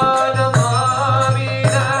Oh Namami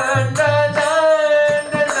Nanda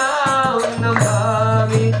Nanda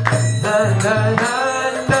Namami Nanda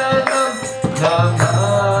Nanda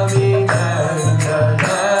Namami Nanda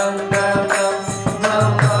Nanda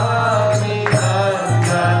Namami Nanda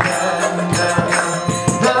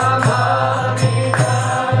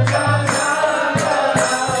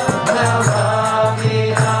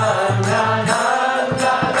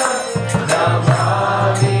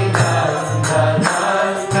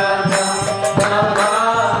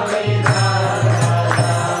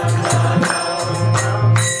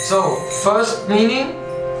first meaning,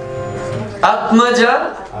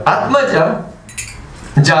 Atmaja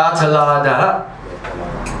Jatalada.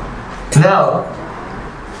 Now,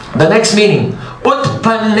 the next meaning,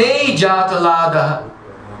 Utpanne Jatalada.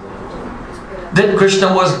 That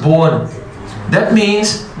Krishna was born. That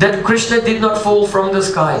means that Krishna did not fall from the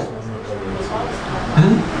sky.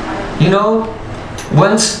 You know,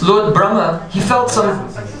 once Lord Brahma, he felt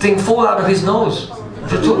something fall out of his nose.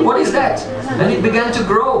 What is that? And it began to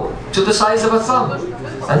grow to the size of a thumb.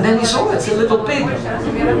 And then he saw it's a little pig.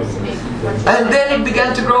 And then it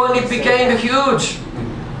began to grow and it became huge.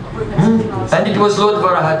 And it was Lord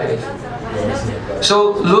Varahadev.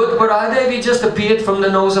 So Lord Varahadev, he just appeared from the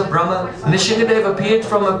nose of Brahma. Nishingadev appeared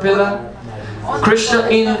from a pillar. Krishna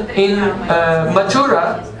in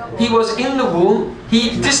Mathura, he was in the womb.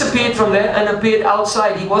 He disappeared from there and appeared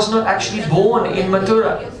outside. He was not actually born in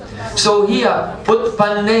Mathura. So here,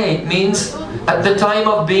 Utpanne means at the time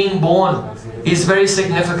of being born is very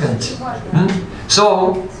significant.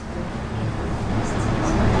 So,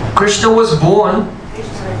 Krishna was born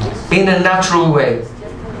in a natural way.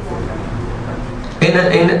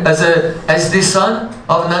 As the son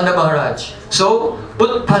of Nanda Maharaj. So,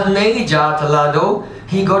 Utpanne Jatalado,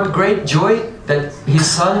 he got great joy that his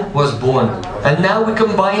son was born. And now we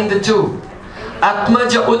combine the two.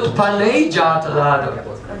 Atmaja Utpanne Jatalado.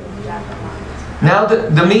 Now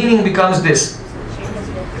the meaning becomes this,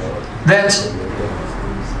 that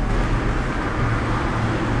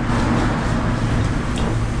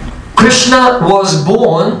Krishna was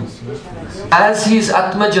born as his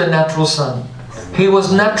Atmaja, natural son. He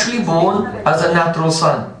was naturally born as a natural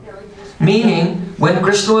son. Meaning, when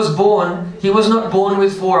Krishna was born, he was not born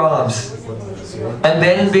with 4 arms and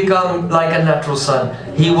then become like a natural son.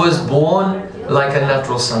 He was born like a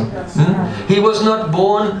natural son. He was not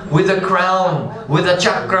born with a crown, with a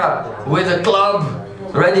chakra, with a club.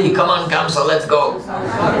 Ready, come on, Kamsa, let's go.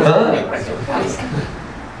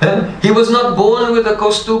 He was not born with a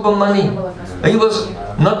kostuba money. He was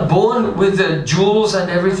not born with the jewels and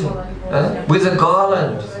everything, with a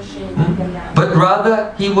garland. But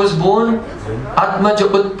rather, he was born Atmaja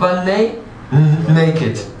Utpanne,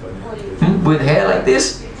 naked. With hair like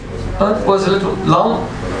this. It was a little long.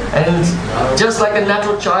 And just like a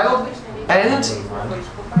natural child, and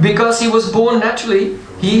because he was born naturally,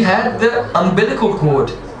 he had the umbilical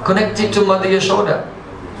cord connected to Mother Yashoda.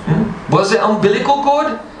 Was the umbilical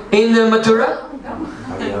cord in Mathura?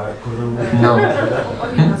 No.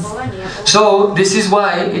 So this is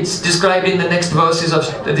why it's described in the next verses of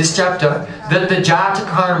this chapter that the Jata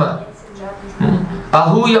Karma,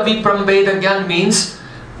 Ahuya Vipram bheda-abheda means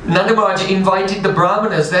Nanda Maharaj invited the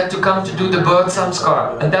Brahmanas there to come to do the birth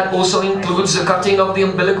samskar, and that also includes the cutting of the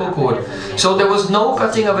umbilical cord. So there was no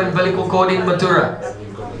cutting of umbilical cord in Mathura.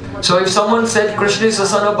 So if someone said Krishna is the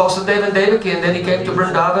son of Vasudeva and Devaki and then he came to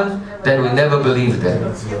Vrindavan, then we never believed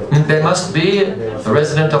them. There must be a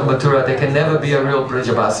resident of Mathura, there can never be a real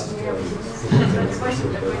Brajavasi.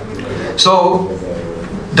 So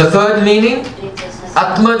the third meaning,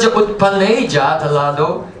 Atmaja Utpanne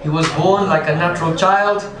Jatalado, he was born like a natural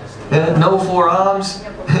child, no 4 arms,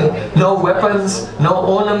 no weapons, no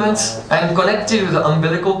ornaments, and connected with the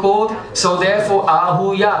umbilical cord. So therefore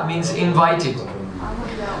Ahuya means invited.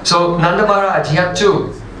 So Nanda Maharaj, he had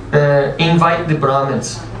to invite the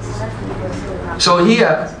Brahmins. So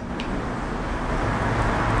here,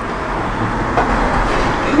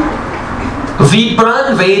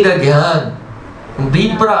 Vipran Veda Gyan.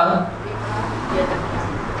 Vipra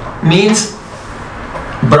means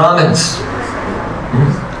Brahmins.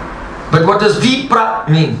 But what does Vipra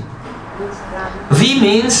mean? V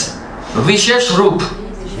means Vishesh Roop,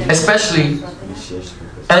 especially.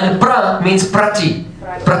 And Pra means Prati.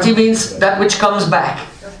 Prati means that which comes back.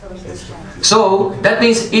 So that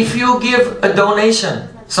means if you give a donation,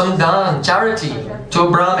 some dan, charity to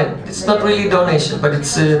a Brahmin, it's not really donation, but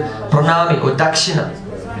it's pranami or dakshina.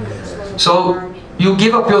 So you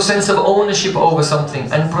give up your sense of ownership over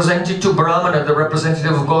something and present it to Brahmana, the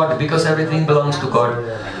representative of God, because everything belongs to God.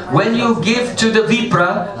 When you give to the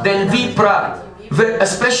Vipra, then Vipra,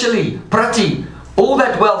 especially Prati, all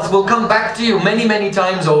that wealth will come back to you many, many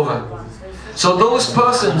times over. So those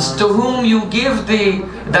persons to whom you give the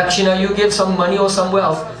dakshina, you give some money or some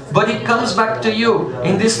wealth, but it comes back to you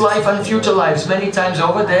in this life and future lives many times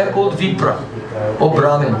over, they are called Vipra or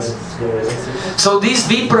Brahmins. So these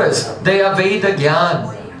Vipras, they are Veda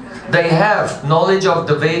Gyan. They have knowledge of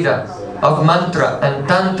the Veda, of mantra and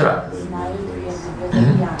tantra.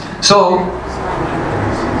 So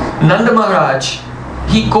Nanda Maharaj,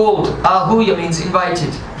 he called, Ahuya means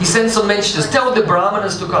invited. He sent some messages, tell the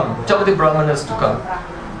Brahmanas to come, tell the Brahmanas to come.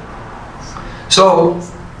 So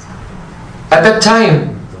At that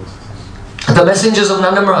time, the messengers of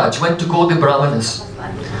Nanda Maharaj went to call the Brahmanas.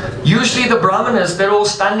 Usually the Brahmanas, they're all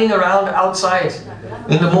standing around outside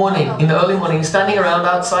in the morning, in the early morning, standing around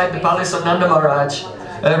outside the palace of Nanda Maharaj,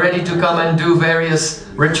 ready to come and do various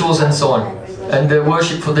rituals and so on, and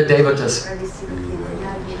worship for the devatas.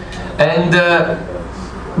 And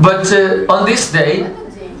but on this day,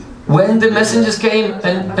 when the messengers came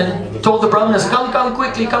and told the Brahmanas, come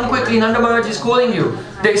quickly, Nanda Maharaj is calling you.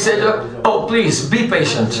 They said, oh please, be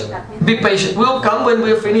patient, we'll come when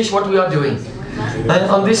we're finished what we are doing. And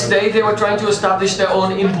on this day they were trying to establish their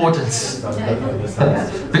own importance.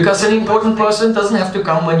 Because an important person doesn't have to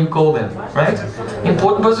come when you call them, right?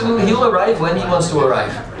 Important person, he'll arrive when he wants to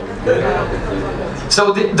arrive.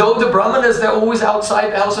 So though the Brahmanas, they're always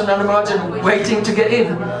outside the house of Nanda Maharaj and waiting to get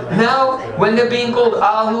in. Now, when they're being called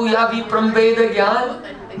Ahu Yavi Prem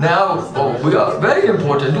bheda-abheda-tattva, now, oh, we are very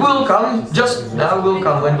important. We'll come, just now we'll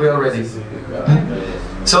come when we are ready.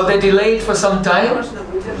 So they delayed for some time,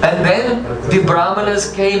 and then the Brahmanas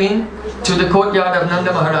came in to the courtyard of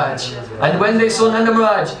Nanda Maharaj. And when they saw Nanda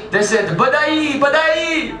Maharaj, they said, Badai,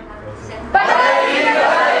 Badai!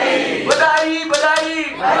 Badai, Badai, Badai, Badai.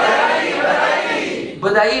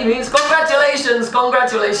 Badai means congratulations,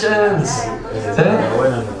 congratulations.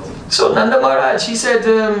 So Nanda Maharaj, he said,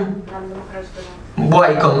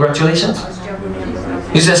 why congratulations?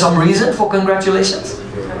 Is there some reason for congratulations?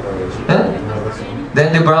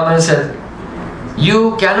 Then the Brahmana said,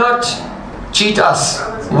 you cannot cheat us.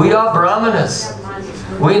 We are Brahmanas.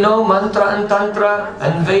 We know mantra and tantra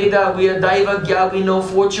and Veda. We are Daivagya. We know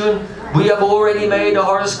fortune. We have already made a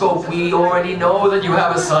horoscope. We already know that you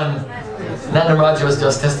have a son. Nanda Maharaj was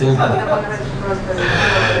just testing that.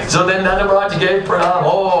 So then Nanda Maharaj gave pranam.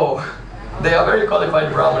 Oh, they are very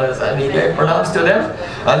qualified Brahmanas, and he gave pranams to them.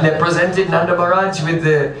 And they presented Nanda Maharaj with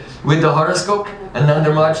the horoscope. And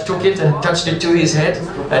Nanda Maharaj took it and touched it to his head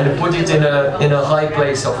and put it in a high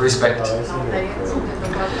place of respect.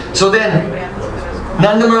 So then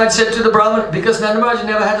Nanda Maharaj said to the Brahman, because Nanda Maharaj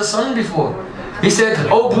never had a son before, he said,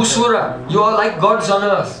 oh Bhusura, you are like gods on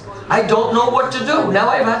earth. I don't know what to do. Now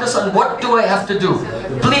I've had a son, what do I have to do?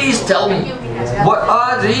 Please tell me, what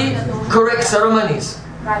are the correct ceremonies?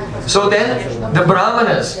 So then the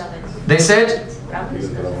Brahmanas, they said,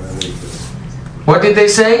 what did they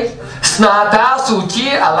say? Snata suci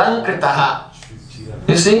alankritaha.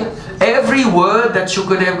 You see, every word that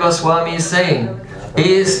Shukadev Goswami is saying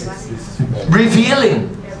is revealing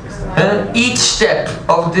each step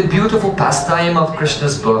of the beautiful pastime of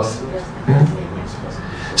Krishna's birth.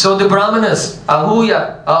 So the Brahmanas,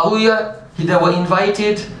 Ahuya, they were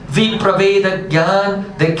invited, Vipra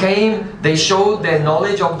Gyan, they came, they showed their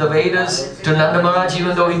knowledge of the Vedas to Nanda Maharaj,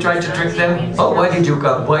 even though he tried to trick them. Oh, why did you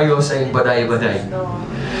come? Why are you saying Badai, Badai?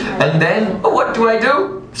 And then, oh, what do I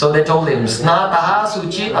do? So they told him, Snataha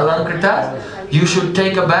Suchi Alankrita, you should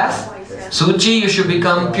take a bath. Suchi, you should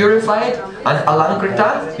become purified. And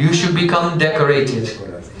Alankrita, you should become decorated.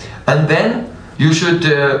 And then you should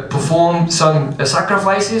perform some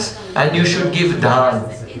sacrifices, and you should give dhan.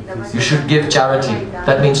 You should give charity.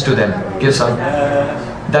 That means to them. Give some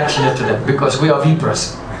dakshina to them, because we are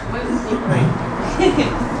Vipras.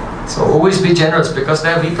 So always be generous, because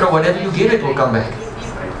they are Vipra. Whatever you give, it will come back.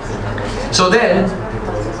 So then,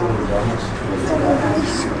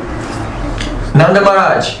 Nanda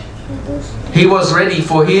Maharaj, he was ready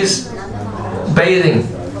for his bathing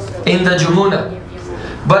in the Jamuna.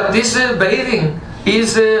 But this bathing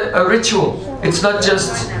is a ritual. It's not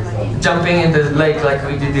just jumping in the lake like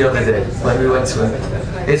we did the other day when we went swimming.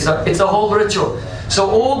 It's a whole ritual. So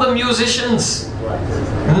all the musicians,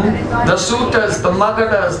 the sutas, the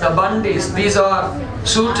magadas, the bandis, these are,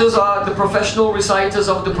 sutas are the professional reciters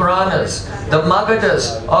of the Puranas. The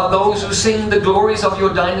magadas are those who sing the glories of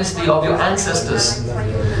your dynasty, of your ancestors.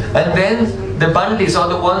 And then the bandis are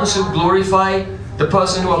the ones who glorify the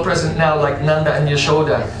person who are present now, like Nanda and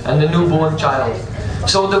Yashoda, and the newborn child.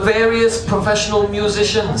 So the various professional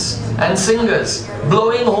musicians and singers,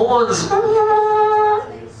 blowing horns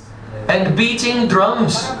and beating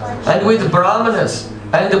drums, and with brahmanas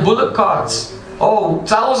and the bullock carts. Oh,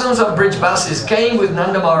 thousands of brijbasis came with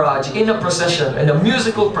Nanda Maharaj in a procession, in a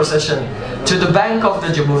musical procession, to the bank of the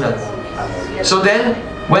Jamuna. So then,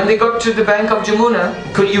 when they got to the bank of Jamuna,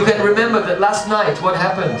 you can remember that last night, what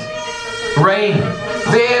happened? Rain,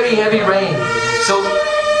 very heavy rain. So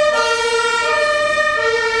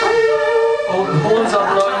all the horns are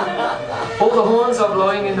blowing. All the horns are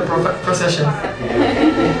blowing in the procession.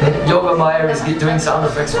 Yoga Maya is doing sound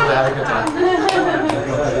effects for the Harikatha.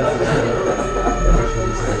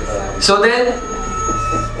 So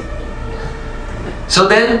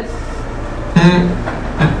then,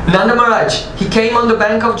 Nanda Maharaj, he came on the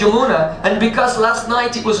bank of Jamuna, and because last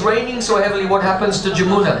night it was raining so heavily, what happens to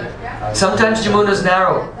Jamuna? Sometimes Jamuna is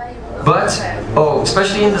narrow, but,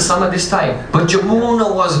 especially in the summer this time, but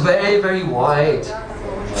Jamuna was very, very wide,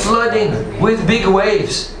 flooding with big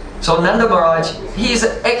waves. So Nanda Maharaj, he is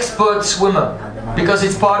an expert swimmer, because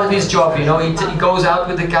it's part of his job, you know. He goes out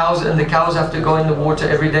with the cows, and the cows have to go in the water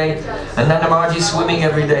every day, and Nanda Maharaj is swimming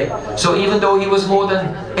every day. So even though he was more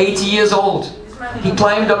than 80 years old, he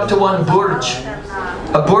climbed up to one burj.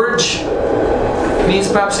 A burj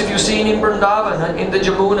means, perhaps if you've seen in Vrindavan, in the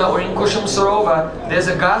Jamuna or in Kushum Sarovar, there's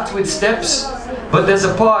a ghat with steps, but there's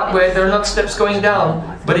a part where there are not steps going down,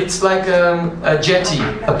 but it's like a jetty,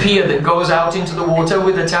 a pier that goes out into the water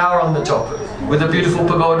with a tower on the top, with a beautiful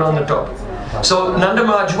pagoda on the top. So Nanda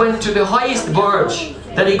Maharaj went to the highest burj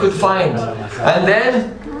that he could find, and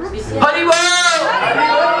then Haribol!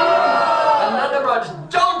 And Nanda Maharaj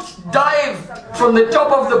dived from the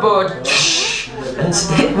top of the bird and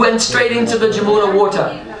went straight into the Jamuna water.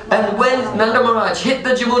 And when Nanda Maharaj hit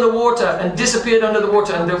the Jamuna water and disappeared under the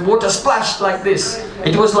water, and the water splashed like this,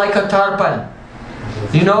 it was like a tarpan.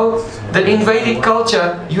 You know that in Vedic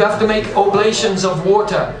culture you have to make oblations of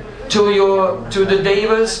water to the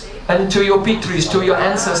devas and to your pitris, to your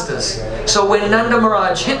ancestors. So when Nanda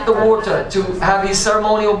Maharaj hit the water to have his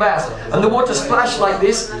ceremonial bath, and the water splashed like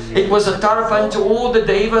this, it was a tarpan to all the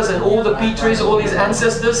devas and all the pitris, all his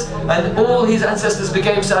ancestors, and all his ancestors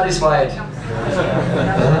became satisfied.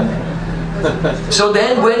 So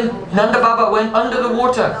then when Nanda Baba went under the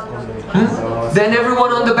water, then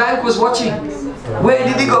everyone on the bank was watching. Where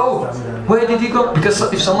did he go? Where did he go? Because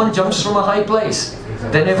if someone jumps from a high place,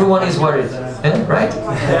 then everyone is worried, right?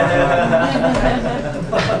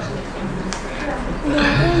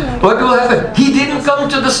 What will happen? He didn't come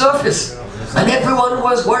to the surface, and everyone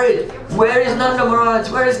was worried. Where is Nanda Maharaj?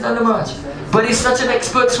 Where is Nanda Maharaj? But he's such an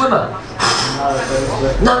expert swimmer.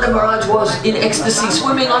 Nanda Maharaj was in ecstasy,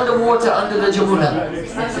 swimming underwater under the Jamuna.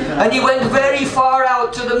 And he went very far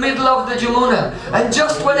out to the middle of the Jamuna. And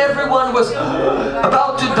just when everyone was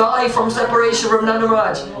about to die from separation from Nanda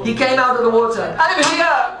Maharaj, he came out of the water. I'm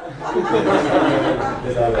here!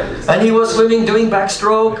 And he was swimming, doing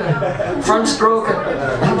backstroke and front stroke.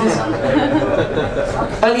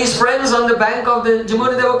 And his friends on the bank of the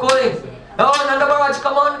Jamuna, they were calling, "Oh, Nanda Maharaj,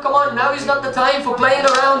 come on, come on, now is not the time for playing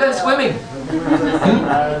around and swimming."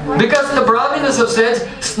 Because the Brahminas have said,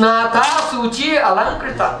 Snata Suchi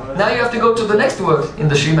Alankrita. Now you have to go to the next word in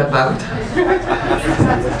the Srimad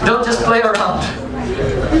Bhagavatam. Don't just play around.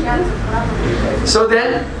 So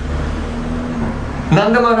then,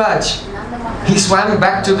 Nanda Maharaj, he swam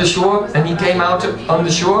back to the shore, and he came out on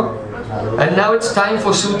the shore, and now it's time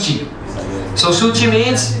for Suchi. So Suchi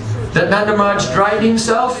means that Nanda Maharaj dried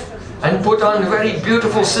himself and put on very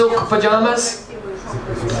beautiful silk pajamas,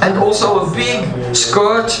 and also a big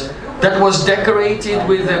skirt that was decorated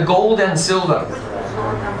with gold and silver.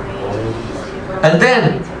 And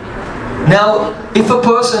then, now if a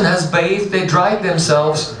person has bathed, they dried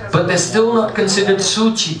themselves, but they're still not considered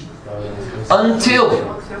Suchi until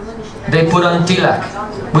they put on tilak.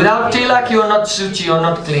 Without tilak you are not Suchi, you are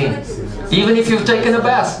not clean. Even if you've taken a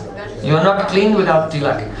bath, you are not clean without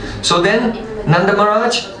tilak. So then Nanda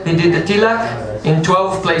Maharaj, he did the tilak in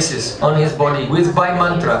 12 places on his body by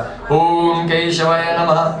mantra. Om Keshavaya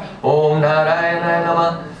Namaha, Om Narayana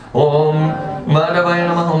Namaha, Om Madhavaya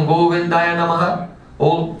Namaha, Om Govindaya Namaha.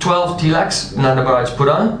 All 12 tilaks Nanda Maharaj put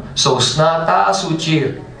on. So Snata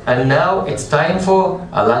Suchir. And now it's time for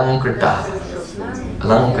Alankrita.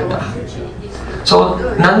 Alankrita. So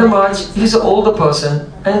Nanda Maharaj, he's an older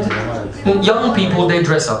person, and young people, they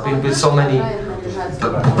dress up with so many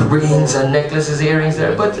rings and necklaces, earrings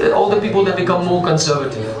there, but older people, they become more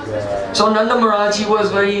conservative. So Nanda Maharaj, he was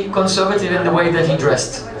very conservative in the way that he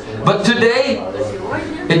dressed. But today,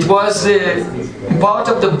 it was part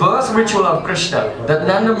of the birth ritual of Krishna that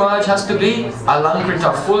Nanda Maharaj has to be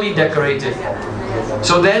Alankrita, fully decorated.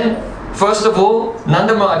 So then, first of all,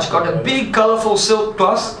 Nanda Maharaj got a big colorful silk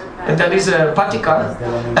cloth, and that is a patika,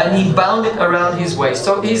 and he bound it around his waist.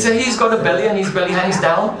 So he's got a belly, and his belly hangs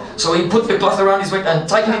down, so he put the cloth around his waist and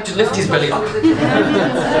tightened it to lift his belly up.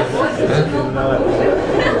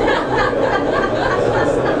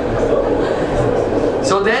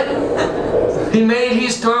 So then he made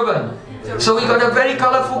his turban. So he got a very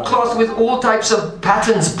colorful cloth with all types of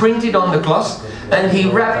patterns printed on the cloth, and he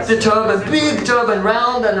wrapped the turban, big turban,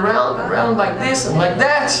 round and round and round, like this and like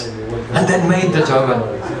that, and then made the turban.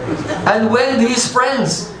 And when his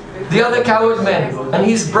friends, the other cowherd men, and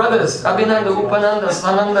his brothers, Abhinanda, Upananda,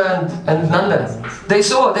 Sananda and Nanda, they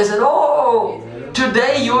saw it, they said, "Oh,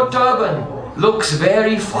 today your turban looks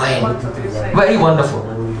very fine, very wonderful.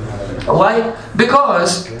 Why?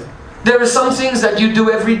 Because there are some things that you do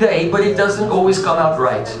every day, but it doesn't always come out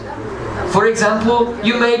right. For example,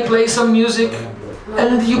 you may play some music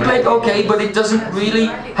and you play it okay, but it doesn't really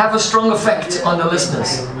have a strong effect on the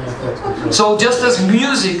listeners. So just as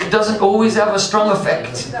music doesn't always have a strong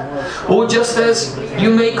effect, or just as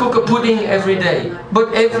you may cook a pudding every day,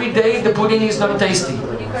 but every day the pudding is not tasty.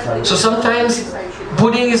 So sometimes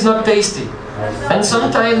pudding is not tasty. And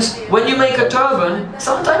sometimes when you make a turban,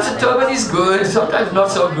 sometimes the turban is good, sometimes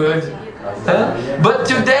not so good. But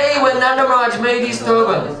today when Nanda Maharaj made his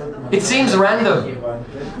turban, it seems random.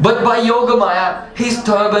 But by Yogamaya, his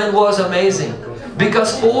turban was amazing.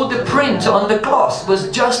 Because all the print on the cloth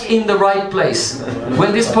was just in the right place.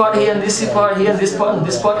 When this part here, and this part here, and this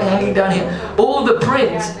part hanging down here, all the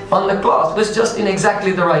print on the cloth was just in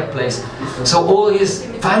exactly the right place. So all his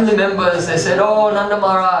family members, they said, "Oh, Nanda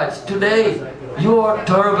Maharaj, today your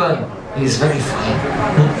turban is very fine."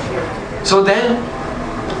 So then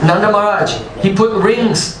Nanda Maharaj, he put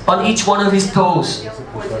rings on each one of his toes.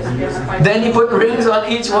 Then he put rings on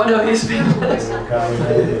each one of his fingers.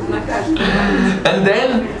 And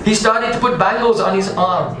then he started to put bangles on his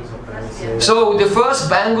arm. So the first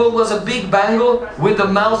bangle was a big bangle with the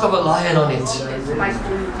mouth of a lion on it.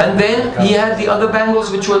 And then he had the other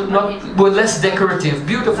bangles which were less decorative,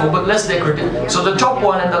 beautiful but less decorative. So the top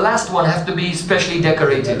one and the last one have to be specially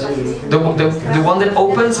decorated. The one that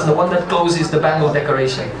opens and the one that closes, the bangle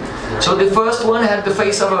decoration. So the first one had the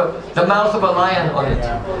face of the mouth of a lion on it.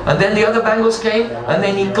 And then the other bangles came and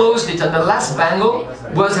then he closed it, and the last bangle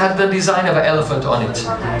had the design of an elephant on it.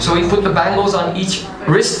 So he put the bangles on each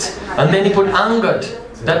wrist, and then he put angat,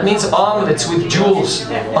 that means armlets with jewels,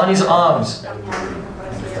 on his arms.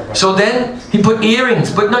 So then he put earrings,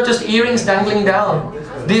 but not just earrings dangling down.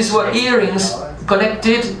 These were earrings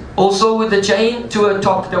connected also with the chain to a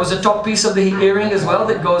top. There was a top piece of the earring as well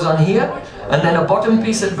that goes on here, and then a bottom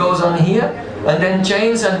piece that goes on here, and then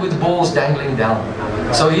chains and with balls dangling down.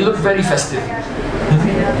 So he looked very festive.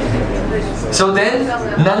 So then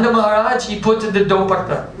Nanda Maharaj, he put the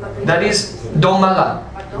dopata, that is domala.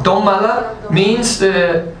 Domala means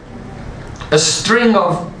a string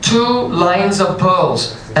of 2 lines of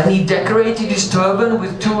pearls, and he decorated his turban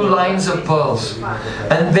with 2 lines of pearls.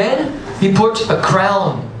 And then he put a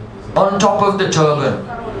crown on top of the turban.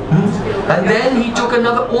 And then he took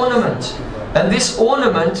another ornament. And this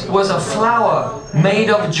ornament was a flower made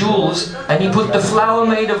of jewels, and he put the flower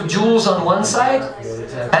made of jewels on one side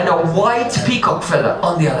and a white peacock feather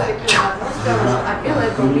on the other.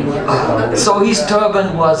 So his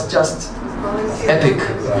turban was just epic.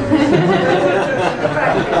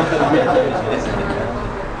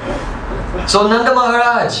 So Nanda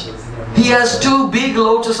Maharaj, he has 2 big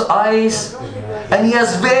lotus eyes, and he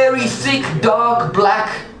has very thick dark black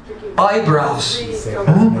eyebrows.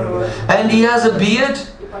 And he has a beard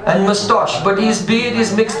and moustache, but his beard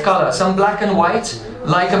is mixed color, some black and white,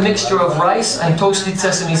 like a mixture of rice and toasted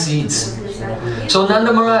sesame seeds. So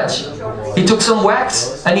Nanda Maharaj, he took some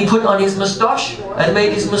wax and he put on his moustache and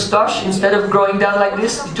made his moustache, instead of growing down like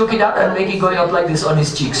this, he took it out and made it going up like this on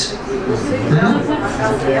his cheeks.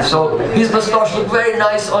 So his moustache looked very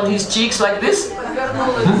nice on his cheeks like this,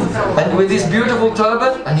 and with his beautiful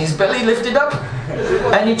turban and his belly lifted up,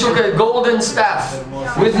 and he took a golden staff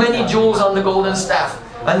with many jewels on the golden staff,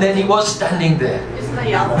 and then he was standing there.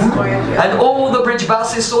 And all the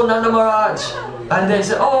Brijbasis saw Nanda Maharaj, and they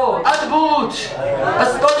said, "Oh, Adbhut,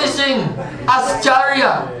 astonishing,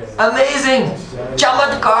 Ascharya, amazing,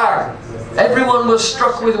 Chamatkar." Everyone was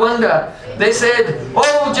struck with wonder. They said,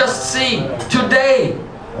 "Oh, just see, today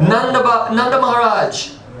Nanda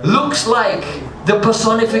Maharaj looks like the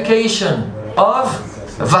personification of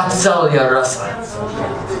Vatsalya Rasa.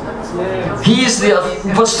 He is the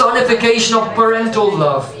personification of parental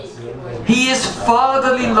love. He is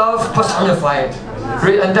fatherly love personified."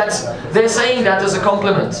 And they're saying that as a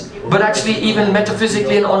compliment, but actually even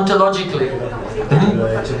metaphysically and ontologically.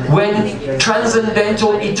 When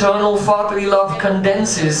transcendental, eternal, fatherly love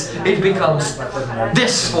condenses, it becomes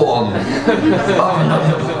this form of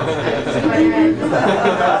Nanda.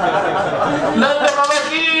 Nanda Baba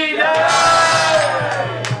ki jai!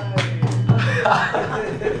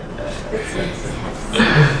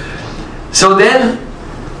 So then,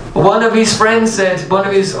 one of his friends said, one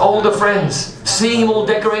of his older friends, seeing him all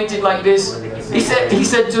decorated like this, he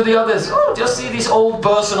said to the others, "Oh, just see this old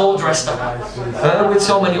person all dressed up with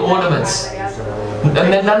so many ornaments." And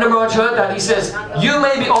then Nanda Maharaj heard that. He says, "You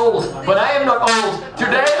may be old, but I am not old.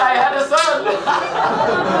 Today I had a son."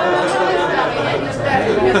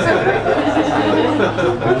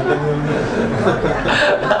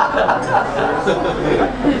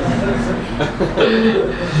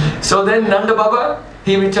 So then Nanda Baba,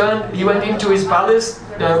 he returned, he went into his palace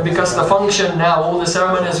because the function now, all the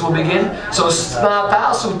ceremonies will begin. So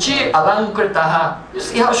Snata Suchi Alankritaha. You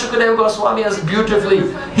see how Shukadeva Goswami has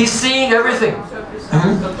beautifully, he's seeing everything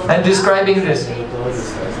and describing this.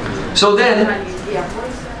 So then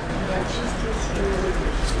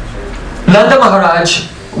Nanda Maharaj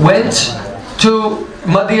went to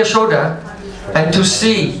Madhya Yashoda and to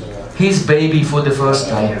see his baby for the first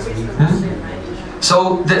time.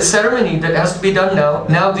 So the ceremony that has to be done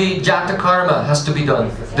now the Jata Karma has to be done,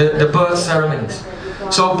 the birth ceremonies.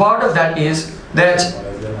 So part of that is that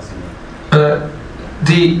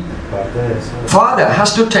the father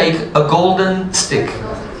has to take a golden stick,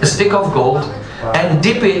 a stick of gold, and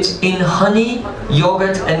dip it in honey,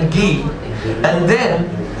 yogurt and ghee, and then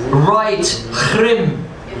write Khrim,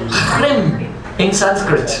 Khrim in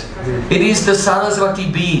Sanskrit. It is the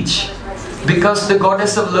Saraswati beach, because the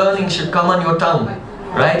goddess of learning should come on your tongue,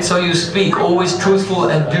 right? So you speak always truthful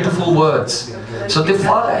and beautiful words. So the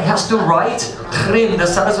father has to write Khrim, the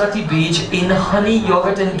Saraswati beach, in honey,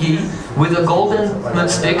 yogurt and ghee with a golden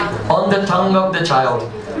stick on the tongue of the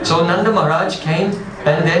child. So Nanda Maharaj came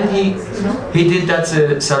and then he did that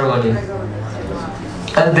ceremony.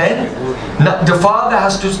 And then the father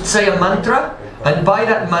has to say a mantra, and by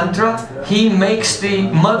that mantra he makes the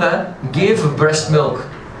mother give breast milk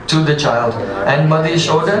to the child. And Madhya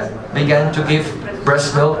Yashoda began to give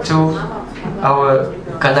breast milk to our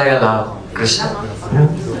Kanayalal, Krishna.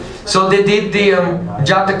 So they did the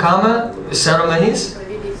Jatakama ceremonies,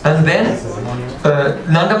 and then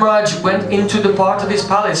Nanda Maharaj went into the part of his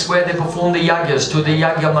palace where they performed the yagyas, to the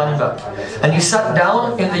yagya mandap. And he sat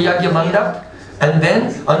down in the yagya mandap, and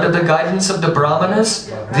then under the guidance of the Brahmanas,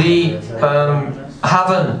 the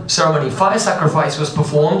Havan ceremony, fire sacrifice, was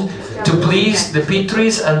performed to please the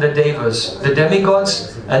Pitris and the Devas, the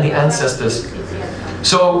demigods and the ancestors.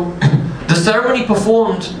 So the ceremony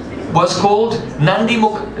performed was called Nandi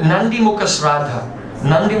Mukha Sraddha.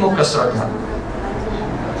 Nandi Mukha Sraddha.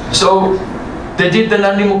 So they did the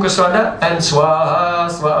Nandi Mukha Sraddha, and Swaha,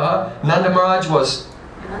 Swaha. Nanda Maharaj was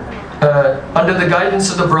under the guidance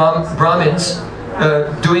of the Brahmins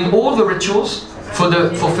doing all the rituals for the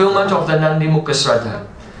fulfillment of the Nandi Mukha Sraddha.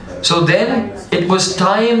 So then it was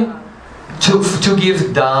time to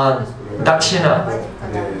give dan, dakshina,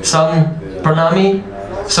 some pranami,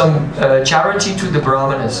 some charity to the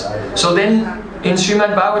Brahmanas. So then in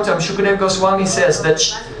Srimad Bhagavatam, Shukadeva Goswami says that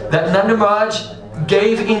Nanda Maharaj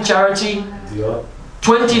gave in charity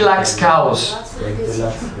 20 lakhs cows.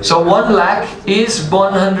 So 1 lakh is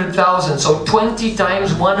 100,000. So 20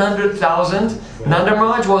 times 100,000, Nanda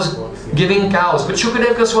Maharaj was giving cows. But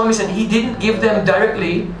Shukadeva Goswami said he didn't give them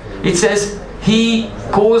directly. It says he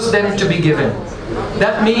caused them to be given.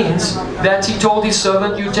 That means that he told his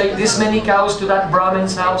servant, you take this many cows to that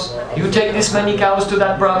Brahmin's house, you take this many cows to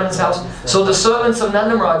that Brahmin's house. So the servants of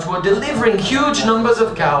Nanda Maharaj were delivering huge numbers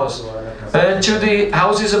of cows to the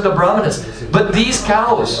houses of the Brahmanas. But these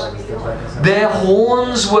cows, their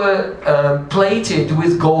horns were plated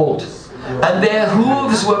with gold, and their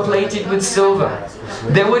hooves were plated with silver.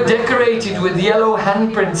 They were decorated with yellow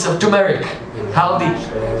handprints of turmeric, haldi,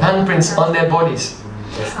 handprints on their bodies.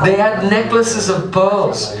 They had necklaces of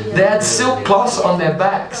pearls. They had silk cloths on their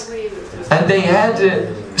backs, and they had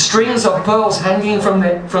strings of pearls hanging from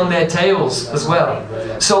their tails as well.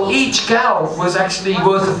 So each cow was actually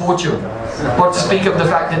worth a fortune. Not to speak of the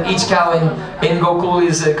fact that each cow in Gokul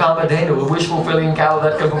is a Kamadhenu, a wish-fulfilling cow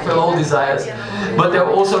that can fulfill all desires. But they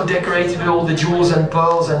were also decorated with all the jewels and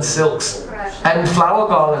pearls and silks and flower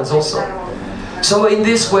garlands also. So in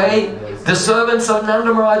this way, the servants of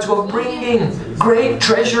Nanda Maharaj were bringing great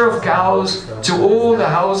treasure of cows to all the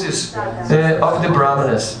houses of the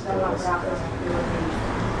Brahmanas.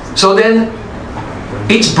 So then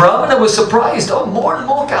each Brahmana was surprised. Oh, more and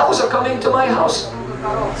more cows are coming to my house.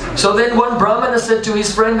 So then one Brahmana said to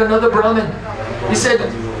his friend, another Brahmin, he said,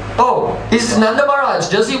 oh, is Nanda Maharaj,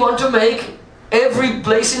 does he want to make every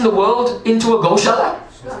place in the world into a Goshala?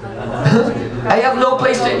 I have no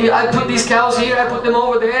place to, I put these cows here, I put them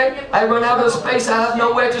over there, I run out of space, I have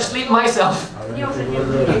nowhere to sleep myself.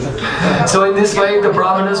 So in this way the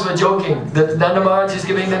Brahmanas were joking that Nanda Maharaj is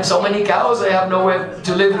giving them so many cows, they have nowhere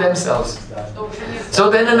to live themselves. So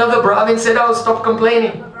then another Brahmin said, oh, stop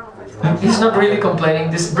complaining. He's not really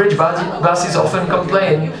complaining, this Brij Vasis often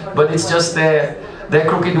complain, but it's just their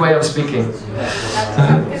crooked way of speaking,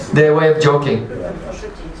 their way of joking.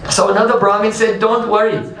 So another Brahmin said, don't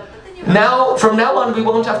worry, from now on we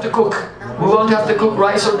won't have to cook. We won't have to cook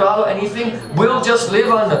rice or dal or anything. We'll just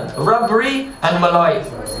live on rabri and malai.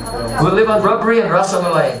 We'll live on rabri and rasa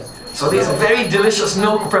malai. So these are very delicious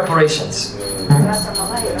milk preparations.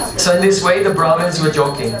 So in this way the Brahmins were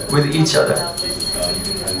joking with each other.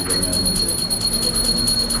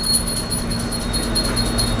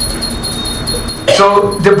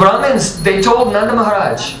 So the Brahmins, they told Nanda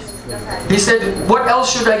Maharaj, he said, what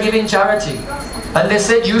else should I give in charity? And they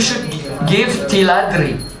said, you should give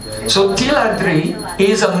Tiladri. So Tiladri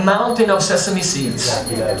is a mountain of sesame seeds.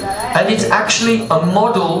 And it's actually a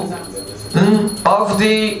model of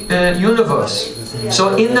the universe.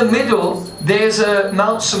 So in the middle, there's a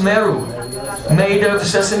Mount Sumeru made of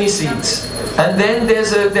sesame seeds. And then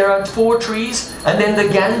there are 4 trees, and then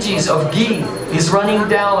the Ganges of ghee is running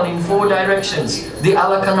down in 4 directions. The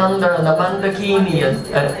Alakananda and the Mandakini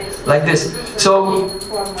and like this. So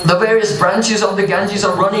the various branches of the Ganges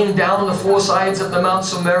are running down the 4 sides of the Mount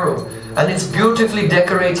Sumeru. And it's beautifully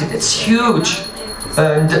decorated. It's huge.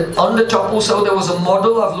 And on the top also there was a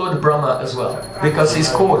model of Lord Brahma as well, because his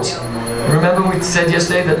court. Remember we said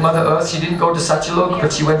yesterday that Mother Earth, she didn't go to Satyalok,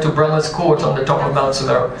 but she went to Brahma's court on the top of Mount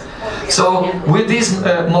Sumeru. So with these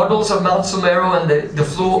models of Mount Sumeru and the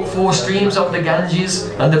 4 streams of the Ganges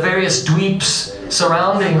and the various dweeps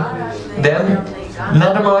surrounding them,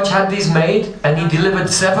 Nanda Maharaj had these made, and he delivered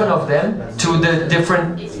 7 of them to the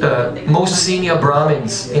different most senior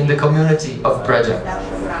Brahmins in the community of Praja.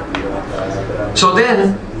 So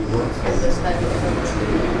then,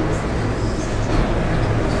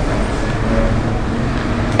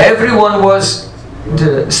 everyone was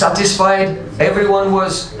satisfied, everyone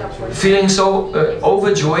was feeling so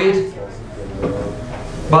overjoyed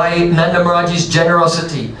by Nanda Maharaj's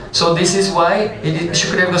generosity. So this is why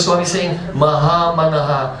Shukadeva Goswami is saying, Maha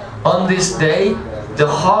Manaha. On this day, the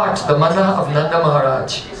heart, the Manaha of Nanda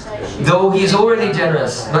Maharaj, though he is already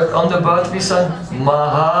generous, but on the birth of his son,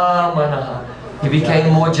 Maha Manaha, he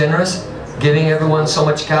became more generous, giving everyone so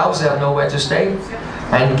much cows, they have nowhere to stay,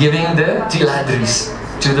 and giving the tiladris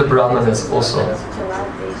to the Brahmanas also.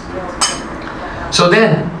 So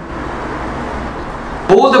then,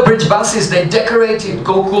 all the Brijbasis, they decorated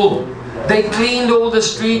Gokul. They cleaned all the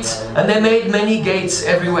streets and they made many gates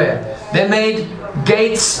everywhere. They made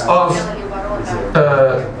gates of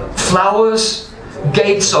flowers,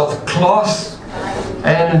 gates of cloth,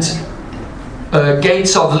 and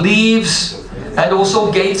gates of leaves, and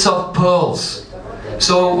also gates of pearls.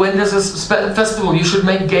 So when there's a festival, you should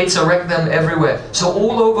make gates, erect them everywhere. So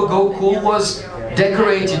all over Gokul was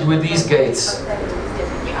decorated with these gates.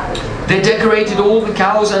 They decorated all the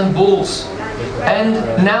cows and bulls. And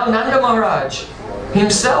now Nanda Maharaj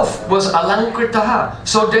himself was alankritaha,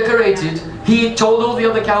 so decorated. He told all the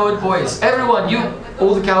other cowherd boys, everyone, you,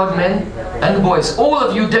 all the cowherd men and boys, all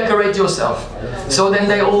of you decorate yourself. So then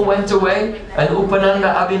they all went away, and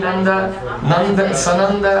Upananda, Abhinanda, Nanda,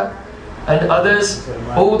 Sananda, and others,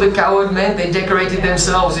 all the cowherd men, they decorated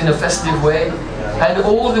themselves in a festive way. And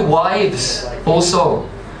all the wives also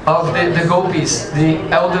of the gopis, the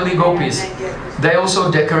elderly gopis, they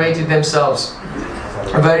also decorated themselves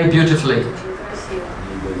very beautifully.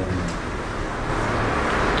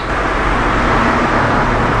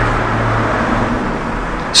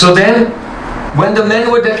 So then, when the men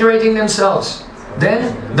were decorating themselves,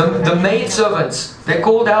 then the maidservants, they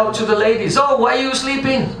called out to the ladies, oh, why are you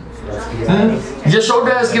sleeping?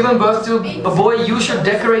 Yashoda has given birth to a boy, you should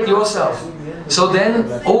decorate yourself. So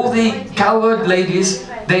then, all the cowherd ladies,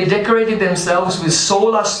 they decorated themselves with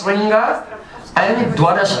Sola Sringa and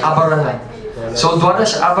Dwadash Abharana. So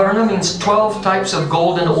Dwadash Abharana means 12 types of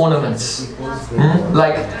golden ornaments.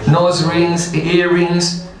 Like nose rings,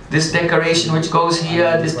 earrings, this decoration which goes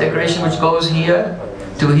here, this decoration which goes here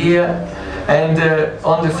to here, and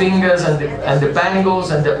on the fingers and the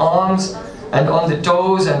bangles and the arms and on the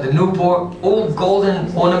toes and the nupur, all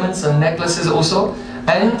golden ornaments and necklaces also.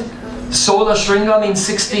 And Sola Sringa means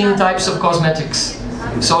 16 types of cosmetics.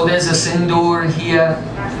 So there's a sindoor here,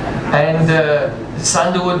 and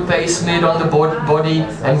sandalwood paste made on the body,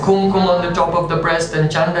 and kumkum on the top of the breast, and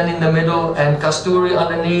chandan in the middle, and kasturi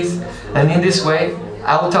underneath, and in this way,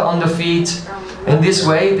 outer on the feet. In this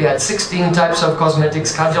way, they had 16 types of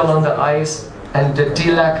cosmetics, kajal on the eyes, and the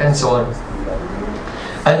tilak, and so on.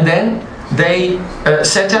 And then they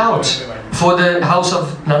set out for the house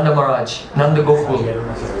of Nanda Maharaj, Nanda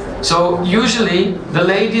Gokul. So usually the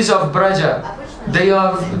ladies of Braja,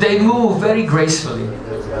 they move very gracefully.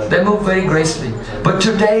 They move very gracefully. But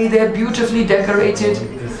today they're beautifully decorated,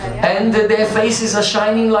 and their faces are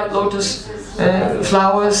shining like lotus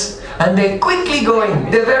flowers, And they're quickly going.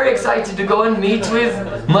 They're very excited to go and meet with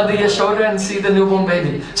Mother Yashoda and see the newborn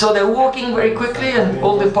baby. So they're walking very quickly and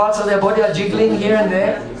all the parts of their body are jiggling here and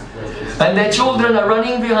there. And their children are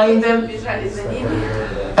running behind them.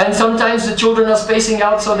 And sometimes the children are spacing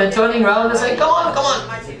out, so they're turning around and saying, come on, come on.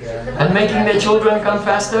 And making their children come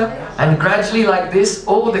faster. And gradually like this,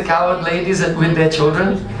 all the cowherd ladies with their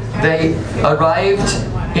children, they arrived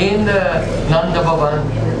in the Nanda Bhavan.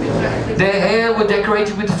 Their hair were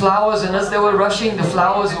decorated with flowers, and as they were rushing, the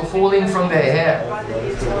flowers were falling from their hair.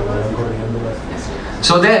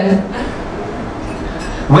 So then,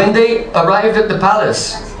 when they arrived at the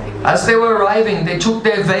palace, as they were arriving, they took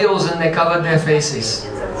their veils and they covered their faces.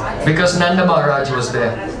 Because Nanda Maharaj was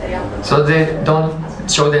there. So they don't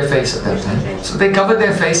show their face at that time. So they covered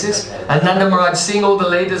their faces, and Nanda Maharaj, seeing all the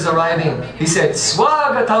ladies arriving, he said,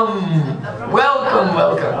 Swagatam! Welcome,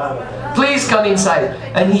 welcome. Please come inside.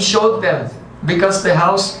 And he showed them, because the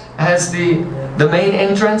house has the main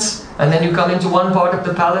entrance, and then you come into one part of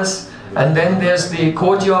the palace, and then there's the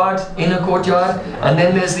courtyard, inner courtyard, and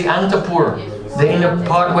then there's the Antapur, the inner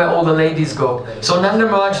part where all the ladies go. So Nanda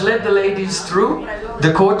Maharaj led the ladies through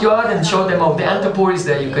the courtyard and showed them, oh, the Antapur is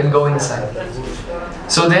there, you can go inside.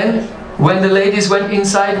 So then, when the ladies went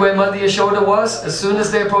inside where Mother Yashoda was, as soon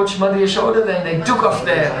as they approached Mother Yashoda, then they took off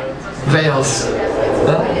their veils.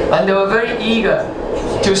 And they were very eager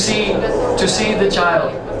to see the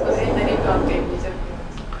child.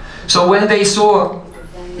 So when they saw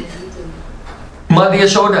Mother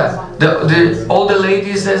Yashoda, all the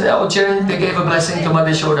ladies, they gave a blessing to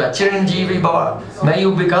Mother Yashoda. Chiranjeevi Baba, may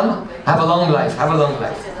you have a long life, have a long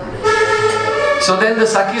life. So then the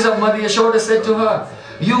Sakhis of Mother Yashoda said to her,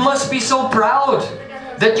 you must be so proud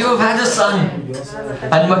that you have had a son.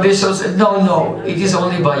 And Mother Yashoda said, no, no, it is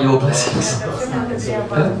only by your blessings.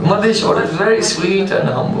 Mother Yashoda is very sweet and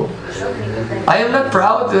humble. I am not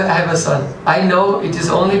proud to have a son. I know it is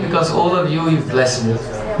only because all of you, you've blessed me.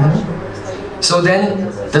 So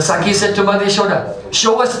then the Sakhi said to Mother Yashoda,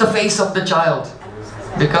 show us the face of the child.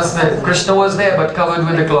 Because Krishna was there but covered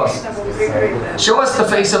with a cloth. Show us the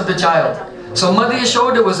face of the child. So Mother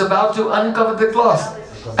Yashoda was about to uncover the cloth.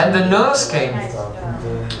 And the nurse came,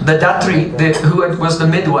 the Datri, who was the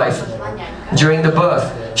midwife during the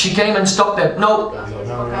birth. She came and stopped them. No,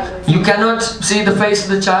 you cannot see the face of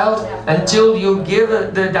the child until you give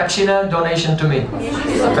the Dakshina donation to me.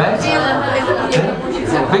 Right?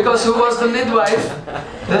 Because who was the midwife?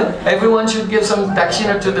 Everyone should give some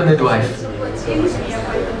Dakshina to the midwife.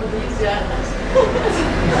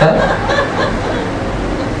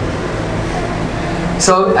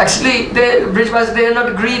 So actually, they are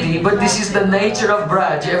not greedy, but this is the nature of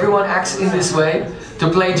Braj. Everyone acts in this way to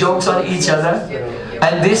play jokes on each other,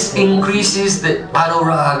 and this increases the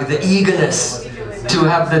anurag, the eagerness to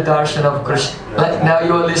have the darshan of Krishna. Like now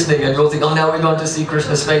you are listening and you'll think, oh, now we're going to see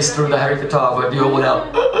Krishna's face through the Harikatha, but you will now,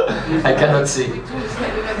 I cannot see.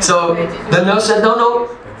 So the nurse said, no, no,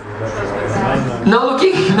 no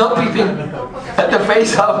looking, no peeping at the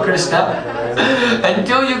face of Krishna.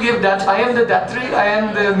 Until you give that, I am the Datri, I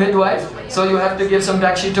am the midwife, so you have to give some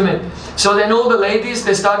dakshi to me. So then all the ladies,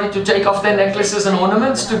 they started to take off their necklaces and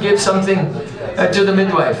ornaments to give something to the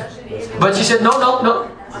midwife. But she said, no, no, no,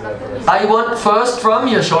 I want first from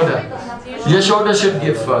Yashoda. Yashoda should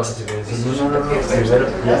give first.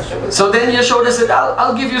 So then Yashoda said,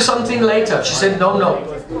 I'll give you something later. She said, no,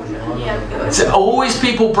 no. So always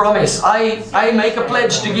people promise, I make a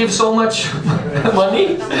pledge to give so much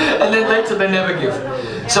money, and then later they never give.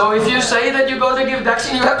 So if you say that you're going to give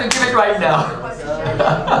dakshin, you have to give it right now.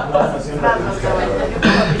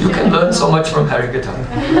 You can learn so much from Harikatha.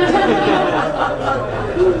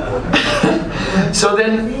 So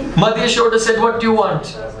then Mother Yashoda said, what do you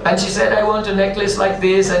want? And she said, I want a necklace like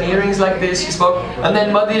this and earrings like this. She spoke. And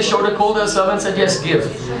then Mother Yashoda called her servant and said, yes, give.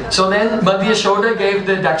 So then Mother Yashoda gave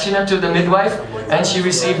the dakshina to the midwife and she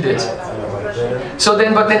received it. So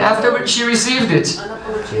then, but then after she received it,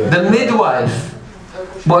 the midwife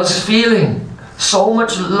was feeling so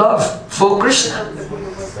much love for Krishna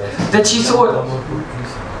that she thought,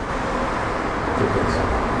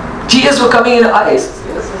 tears were coming in her eyes.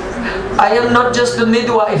 I am not just the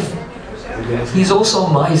midwife, he's also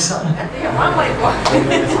my son.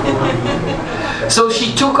 So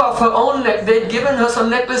she took off her own they'd given her some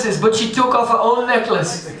necklaces, but she took off her own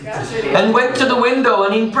necklace and went to the window,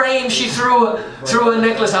 and in Prem she threw her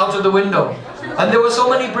necklace out of the window. And there were so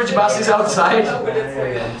many Brijbasis outside.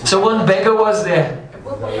 So one beggar was there.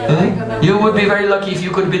 You would be very lucky if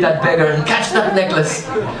you could be that beggar and catch that necklace.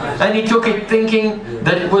 And he took it thinking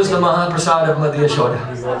that it was the Mahaprasad of Mother Yashoda.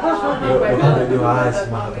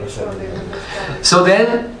 So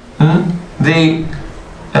then the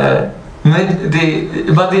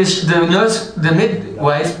the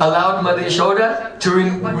midwife allowed Mother Yashoda to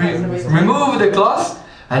remove the cloth,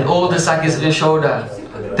 and all the Sakhis of Yashoda,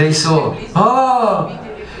 they saw, oh,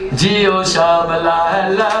 Jio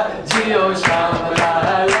Shamalala, Jio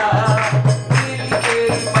Shamalala.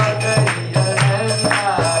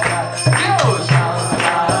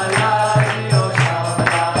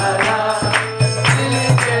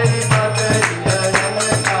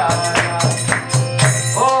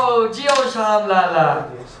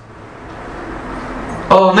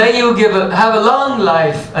 Oh, may you have a long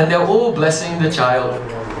life, and they're all blessing the child.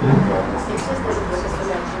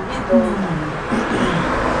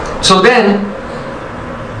 So then,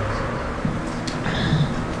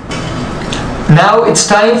 now it's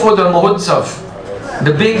time for the Mahotsav,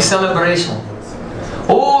 the big celebration.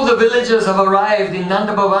 All the villagers have arrived in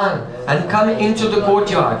Nanda Bhavan and come into the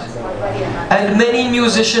courtyard. And many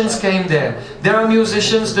musicians came there. There are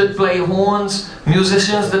musicians that play horns,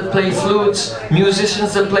 musicians that play flutes,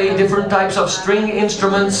 musicians that play different types of string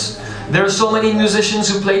instruments. There are so many musicians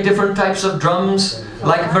who play different types of drums,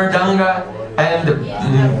 like mridanga and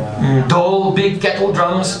dole, big kettle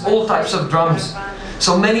drums, all types of drums.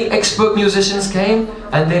 So many expert musicians came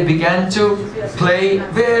and they began to play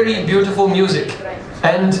very beautiful music.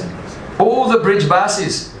 And all the bridge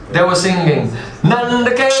basses, they were singing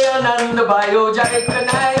Nanda Kaya Nanda Bayo Jai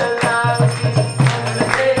Kanaya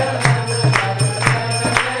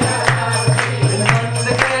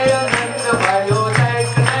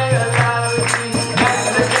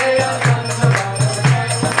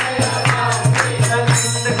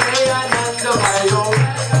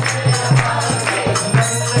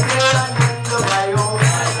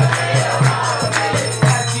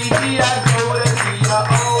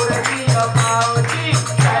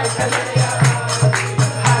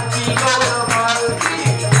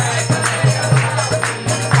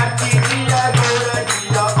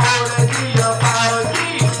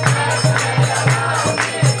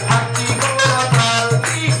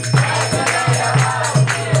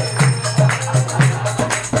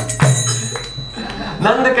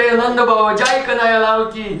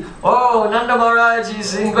Oh, Nanda Maharaj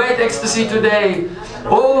is in great ecstasy today.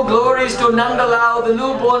 Oh, glories to Nanda Lal, the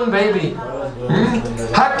newborn baby.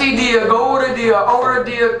 Hati diya, Gaura diya, Aura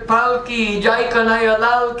diya, Palki, Jai Kanaya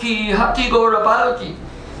Lalki, Hati Gaura Palki.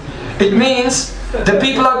 It means the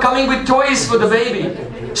people are coming with toys for the baby.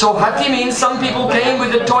 So Hati means some people came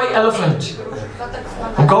with a toy elephant.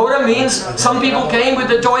 Gaura means some people came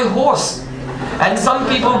with a toy horse. And some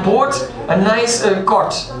people bought a nice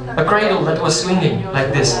cot, a cradle that was swinging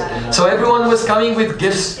like this. So everyone was coming with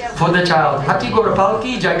gifts for the child. Hati Gaura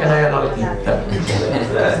Palki, Jai Kanaya Lalki.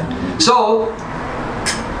 So,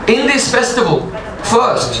 in this festival,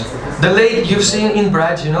 first, the lady, you've seen in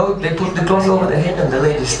Braj, you know, they put the cloth over the head and the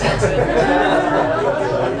lady stands.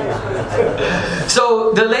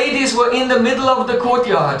 So the ladies were in the middle of the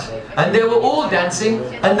courtyard and they were all dancing,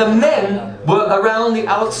 and the men were around the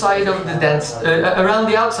outside of the dance,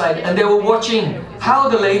 and they were watching how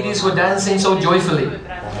the ladies were dancing so joyfully.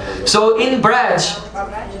 So in Braj,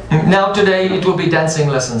 now today it will be dancing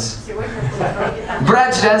lessons.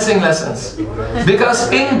 Braj dancing lessons. Because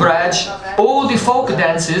in Braj, all the folk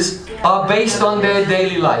dances are based on their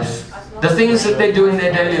daily life. The things that they do in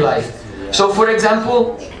their daily life. So for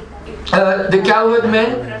example, the cowherd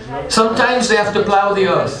men, sometimes they have to plow the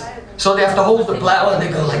earth. So they have to hold the plow and they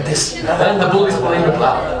go like this. And the bull is pulling the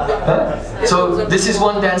plow. So this is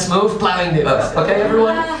one dance move, plowing the earth. Okay,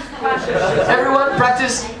 everyone? Everyone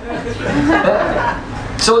practice.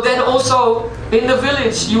 So then also, in the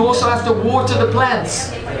village, you also have to water the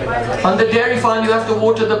plants. On the dairy farm, you have to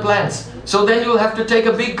water the plants. So then you'll have to take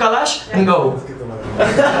a big kalash and go.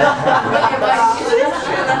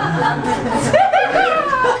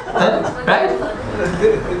 Right?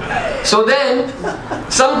 So then,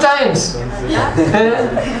 sometimes,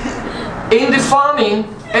 in the farming,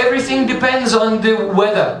 everything depends on the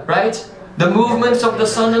weather, right? The movements of the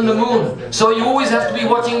sun and the moon. So you always have to be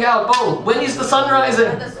watching out. Oh, when is the sun rising?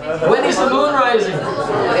 When is the moon rising?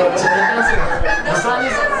 The sun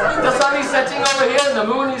is setting over here and the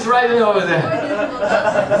moon is rising over there.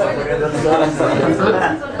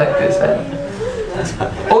 Like this, right?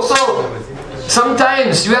 Also,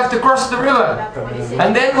 sometimes you have to cross the river.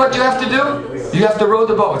 And then what you have to do? You have to row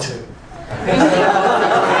the boat.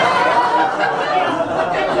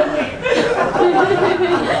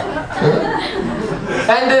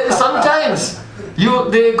 And sometimes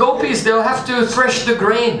the gopis, they'll have to thresh the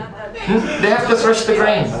grain. They have to thresh the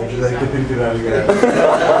grain.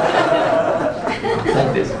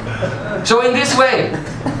 Like this. So in this way,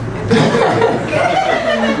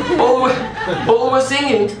 all were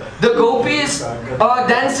singing. The gopis are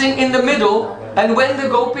dancing in the middle, and when the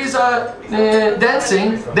gopis are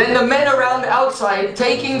dancing, then the men around outside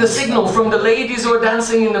taking the signal from the ladies who are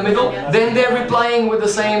dancing in the middle, then they're replying with the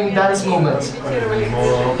same dance movements.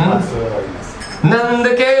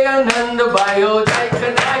 Nanda Kaya Nanda Bayo Jai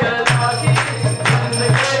Kanaya Laki. Nanda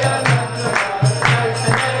Kaya Nanda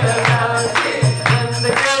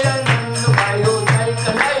Kaya Nanda Bayo Jai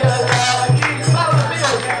Kanaya Laki.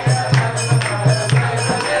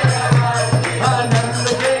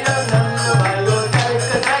 Nanda Kaya Nanda Bayo Jai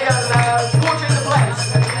Kanaya Laki. Watching the flags.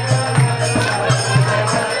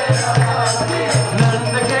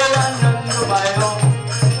 Nanda Kaya Nanda Bayo.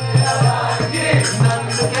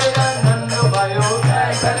 Nanda Kaya Nanda Bayo.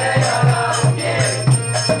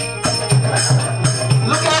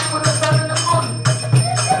 Look out for the sun and the moon.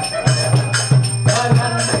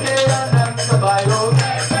 Nanda Kaya Nanda Bayo.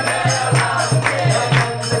 Nanda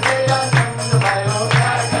Kaya Nanda Bayo.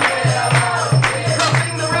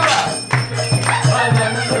 Crossing the river.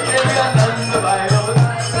 Nanda Kaya Nanda Bayo.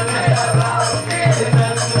 Nanda Kaya Nanda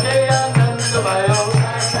Bayo.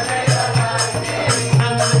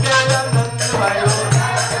 Nanda Kaya Nanda Bayo.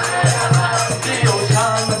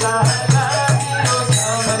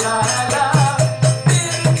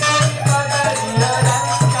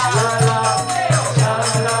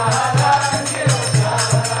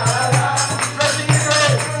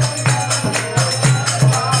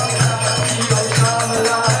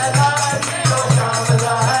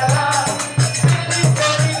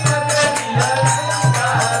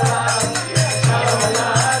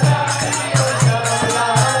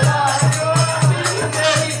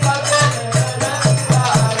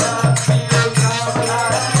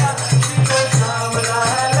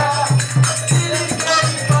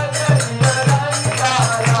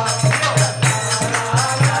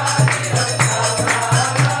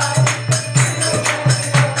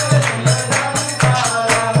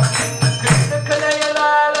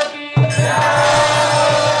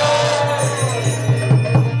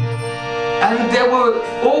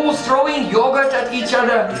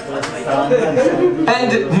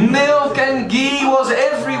 And milk and ghee was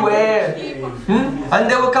everywhere. And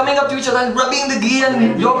they were coming up to each other and rubbing the ghee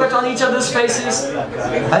and yogurt on each other's faces.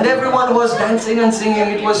 And everyone was dancing and singing.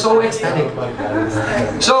 It was so ecstatic.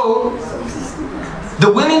 So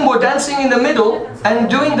the women were dancing in the middle and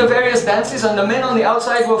doing the various dances, and the men on the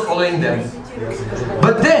outside were following them.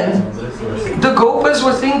 But then the gopas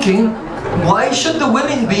were thinking, why should the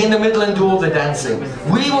women be in the middle and do all the dancing?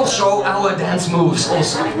 We will show our dance moves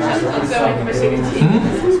also.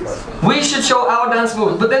 We should show our dance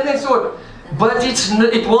moves. But then they thought, but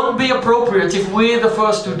it won't be appropriate if we're the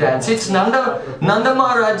first to dance. It's Nanda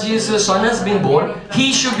Maharaj's son has been born.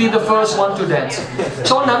 He should be the first one to dance.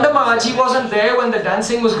 So Nanda Maharaj, he wasn't there when the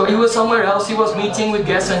dancing was going. He was somewhere else. He was meeting with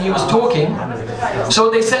guests and he was talking. So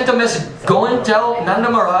they sent a message, go and tell Nanda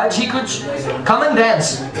Maharaj he could come and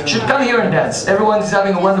dance. Should come here and dance. Everyone is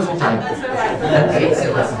having a wonderful time.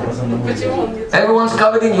 Everyone's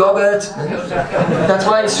covered in yogurt. That's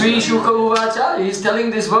why Sri Shuka Uvacharya is telling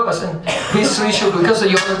this verse. And he's Sri Shuka because the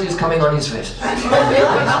yogurt is coming on his face.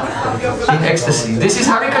 In ecstasy. This is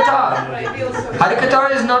Harikatha.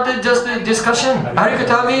 Harikatha is not just a discussion.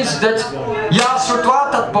 Harikatha means that Ya Srutva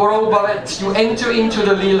Tat Paro Bhavet. You enter into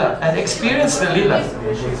the Leela and experience the Leela.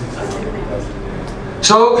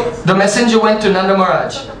 So the messenger went to Nanda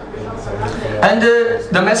Maharaj. And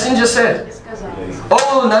the messenger said,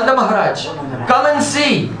 oh Nanda Maharaj, come and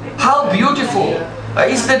see how beautiful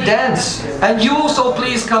is the dance, and you also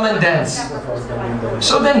please come and dance.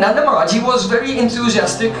 So then Nanda Maharaj, he was very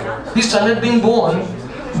enthusiastic. His son had been born,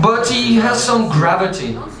 but he has some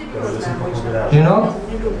gravity. You know,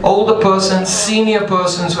 older persons, senior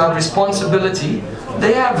persons who have responsibility,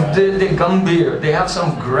 they have the gambhir, they have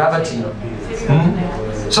some gravity.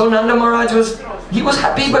 So Nanda Maharaj was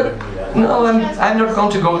happy, but no, I'm not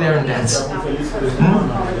going to go there and dance.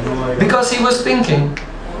 Because he was thinking,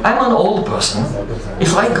 I'm an old person.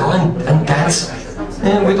 If I go and dance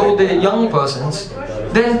with all the young persons,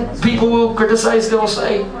 then people will criticize, they will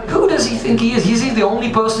say, who does he think he is? Is he the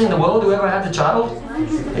only person in the world who ever had a child?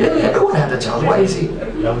 Yeah, everyone had a child. Why is he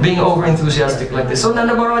being over-enthusiastic like this? So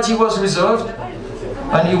Nanda Maharaj, he was reserved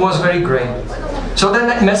and he was very grey. So then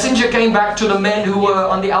that messenger came back to the men who were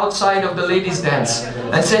on the outside of the ladies' dance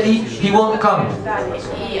and said he won't come.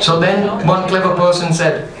 So then one clever person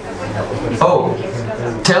said, oh,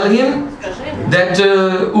 tell him that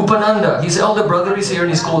Upananda, his elder brother, is here and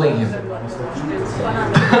he's calling him.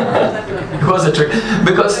 It was a trick.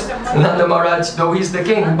 Because Nanda Maharaj, though he's the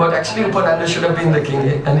king, but actually Upananda should have been the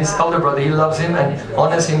king, and his elder brother, he loves him and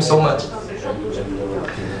honors him so much.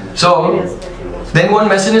 So, then one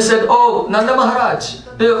messenger said, "Oh, Nanda Maharaj,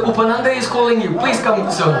 Upananda is calling you, please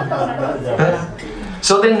come soon."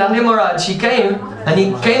 So then Nanda Maharaj, he came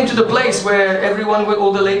to the place where everyone,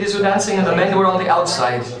 all the ladies were dancing and the men were on the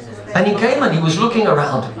outside. And he came and he was looking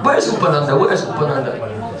around. Where's Upananda? Where's Upananda?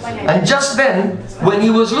 And just then, when he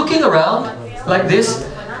was looking around like this,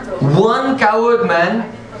 one coward man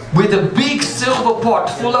with a big silver pot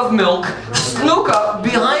full of milk snuck up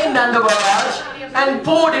behind Nanda Maharaj and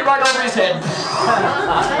poured it right over his head.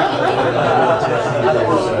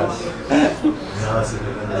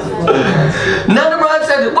 Nanda Maharaj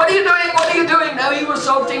said, "What are you doing? What are you doing?" Now he was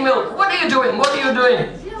salting milk. "What are you doing? What are you doing?"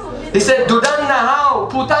 He said, "Dudan nahau,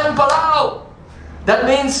 putan palau." That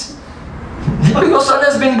means, your son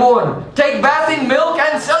has been born. Take bath in milk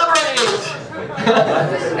and celebrate.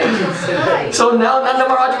 So now Nanda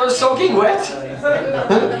Maharaj was soaking wet.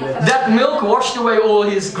 That milk washed away all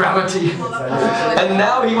his gravity. And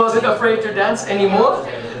now he wasn't afraid to dance anymore.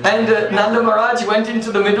 And Nanda Maharaj went into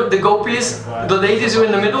the middle, the gopis, the ladies who were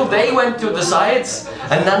in the middle, they went to the sides,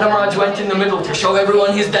 and Nanda Maharaj went in the middle to show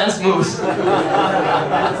everyone his dance moves.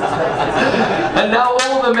 And now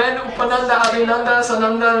all the men, Upananda, Abhinanda,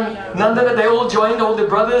 Sananda, Nandana, they all joined, all the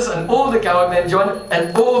brothers and all the coward men joined,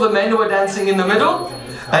 and all the men were dancing in the middle.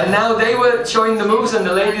 And now they were showing the moves, and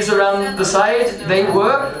the ladies around the side, they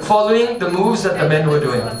were following the moves that the men were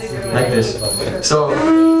doing, like this. So,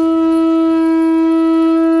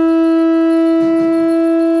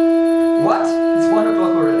 what? It's 1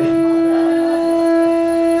 o'clock already.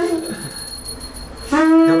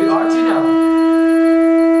 There'll be arti now.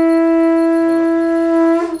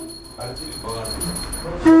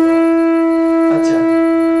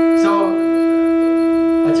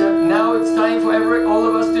 Now it's time for all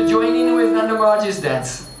of us to join in with Nanda Maharaj's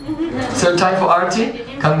dance. So time for arti.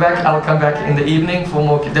 Come back. I'll come back in the evening for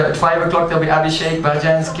more. At 5 o'clock there'll be Abhishek,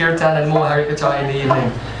 Bhajans, Kirtan, and more Harikatha in the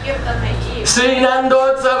evening. Sri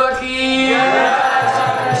Nandotsava ki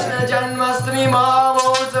Krishna Janmashtami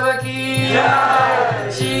Mahotsava ki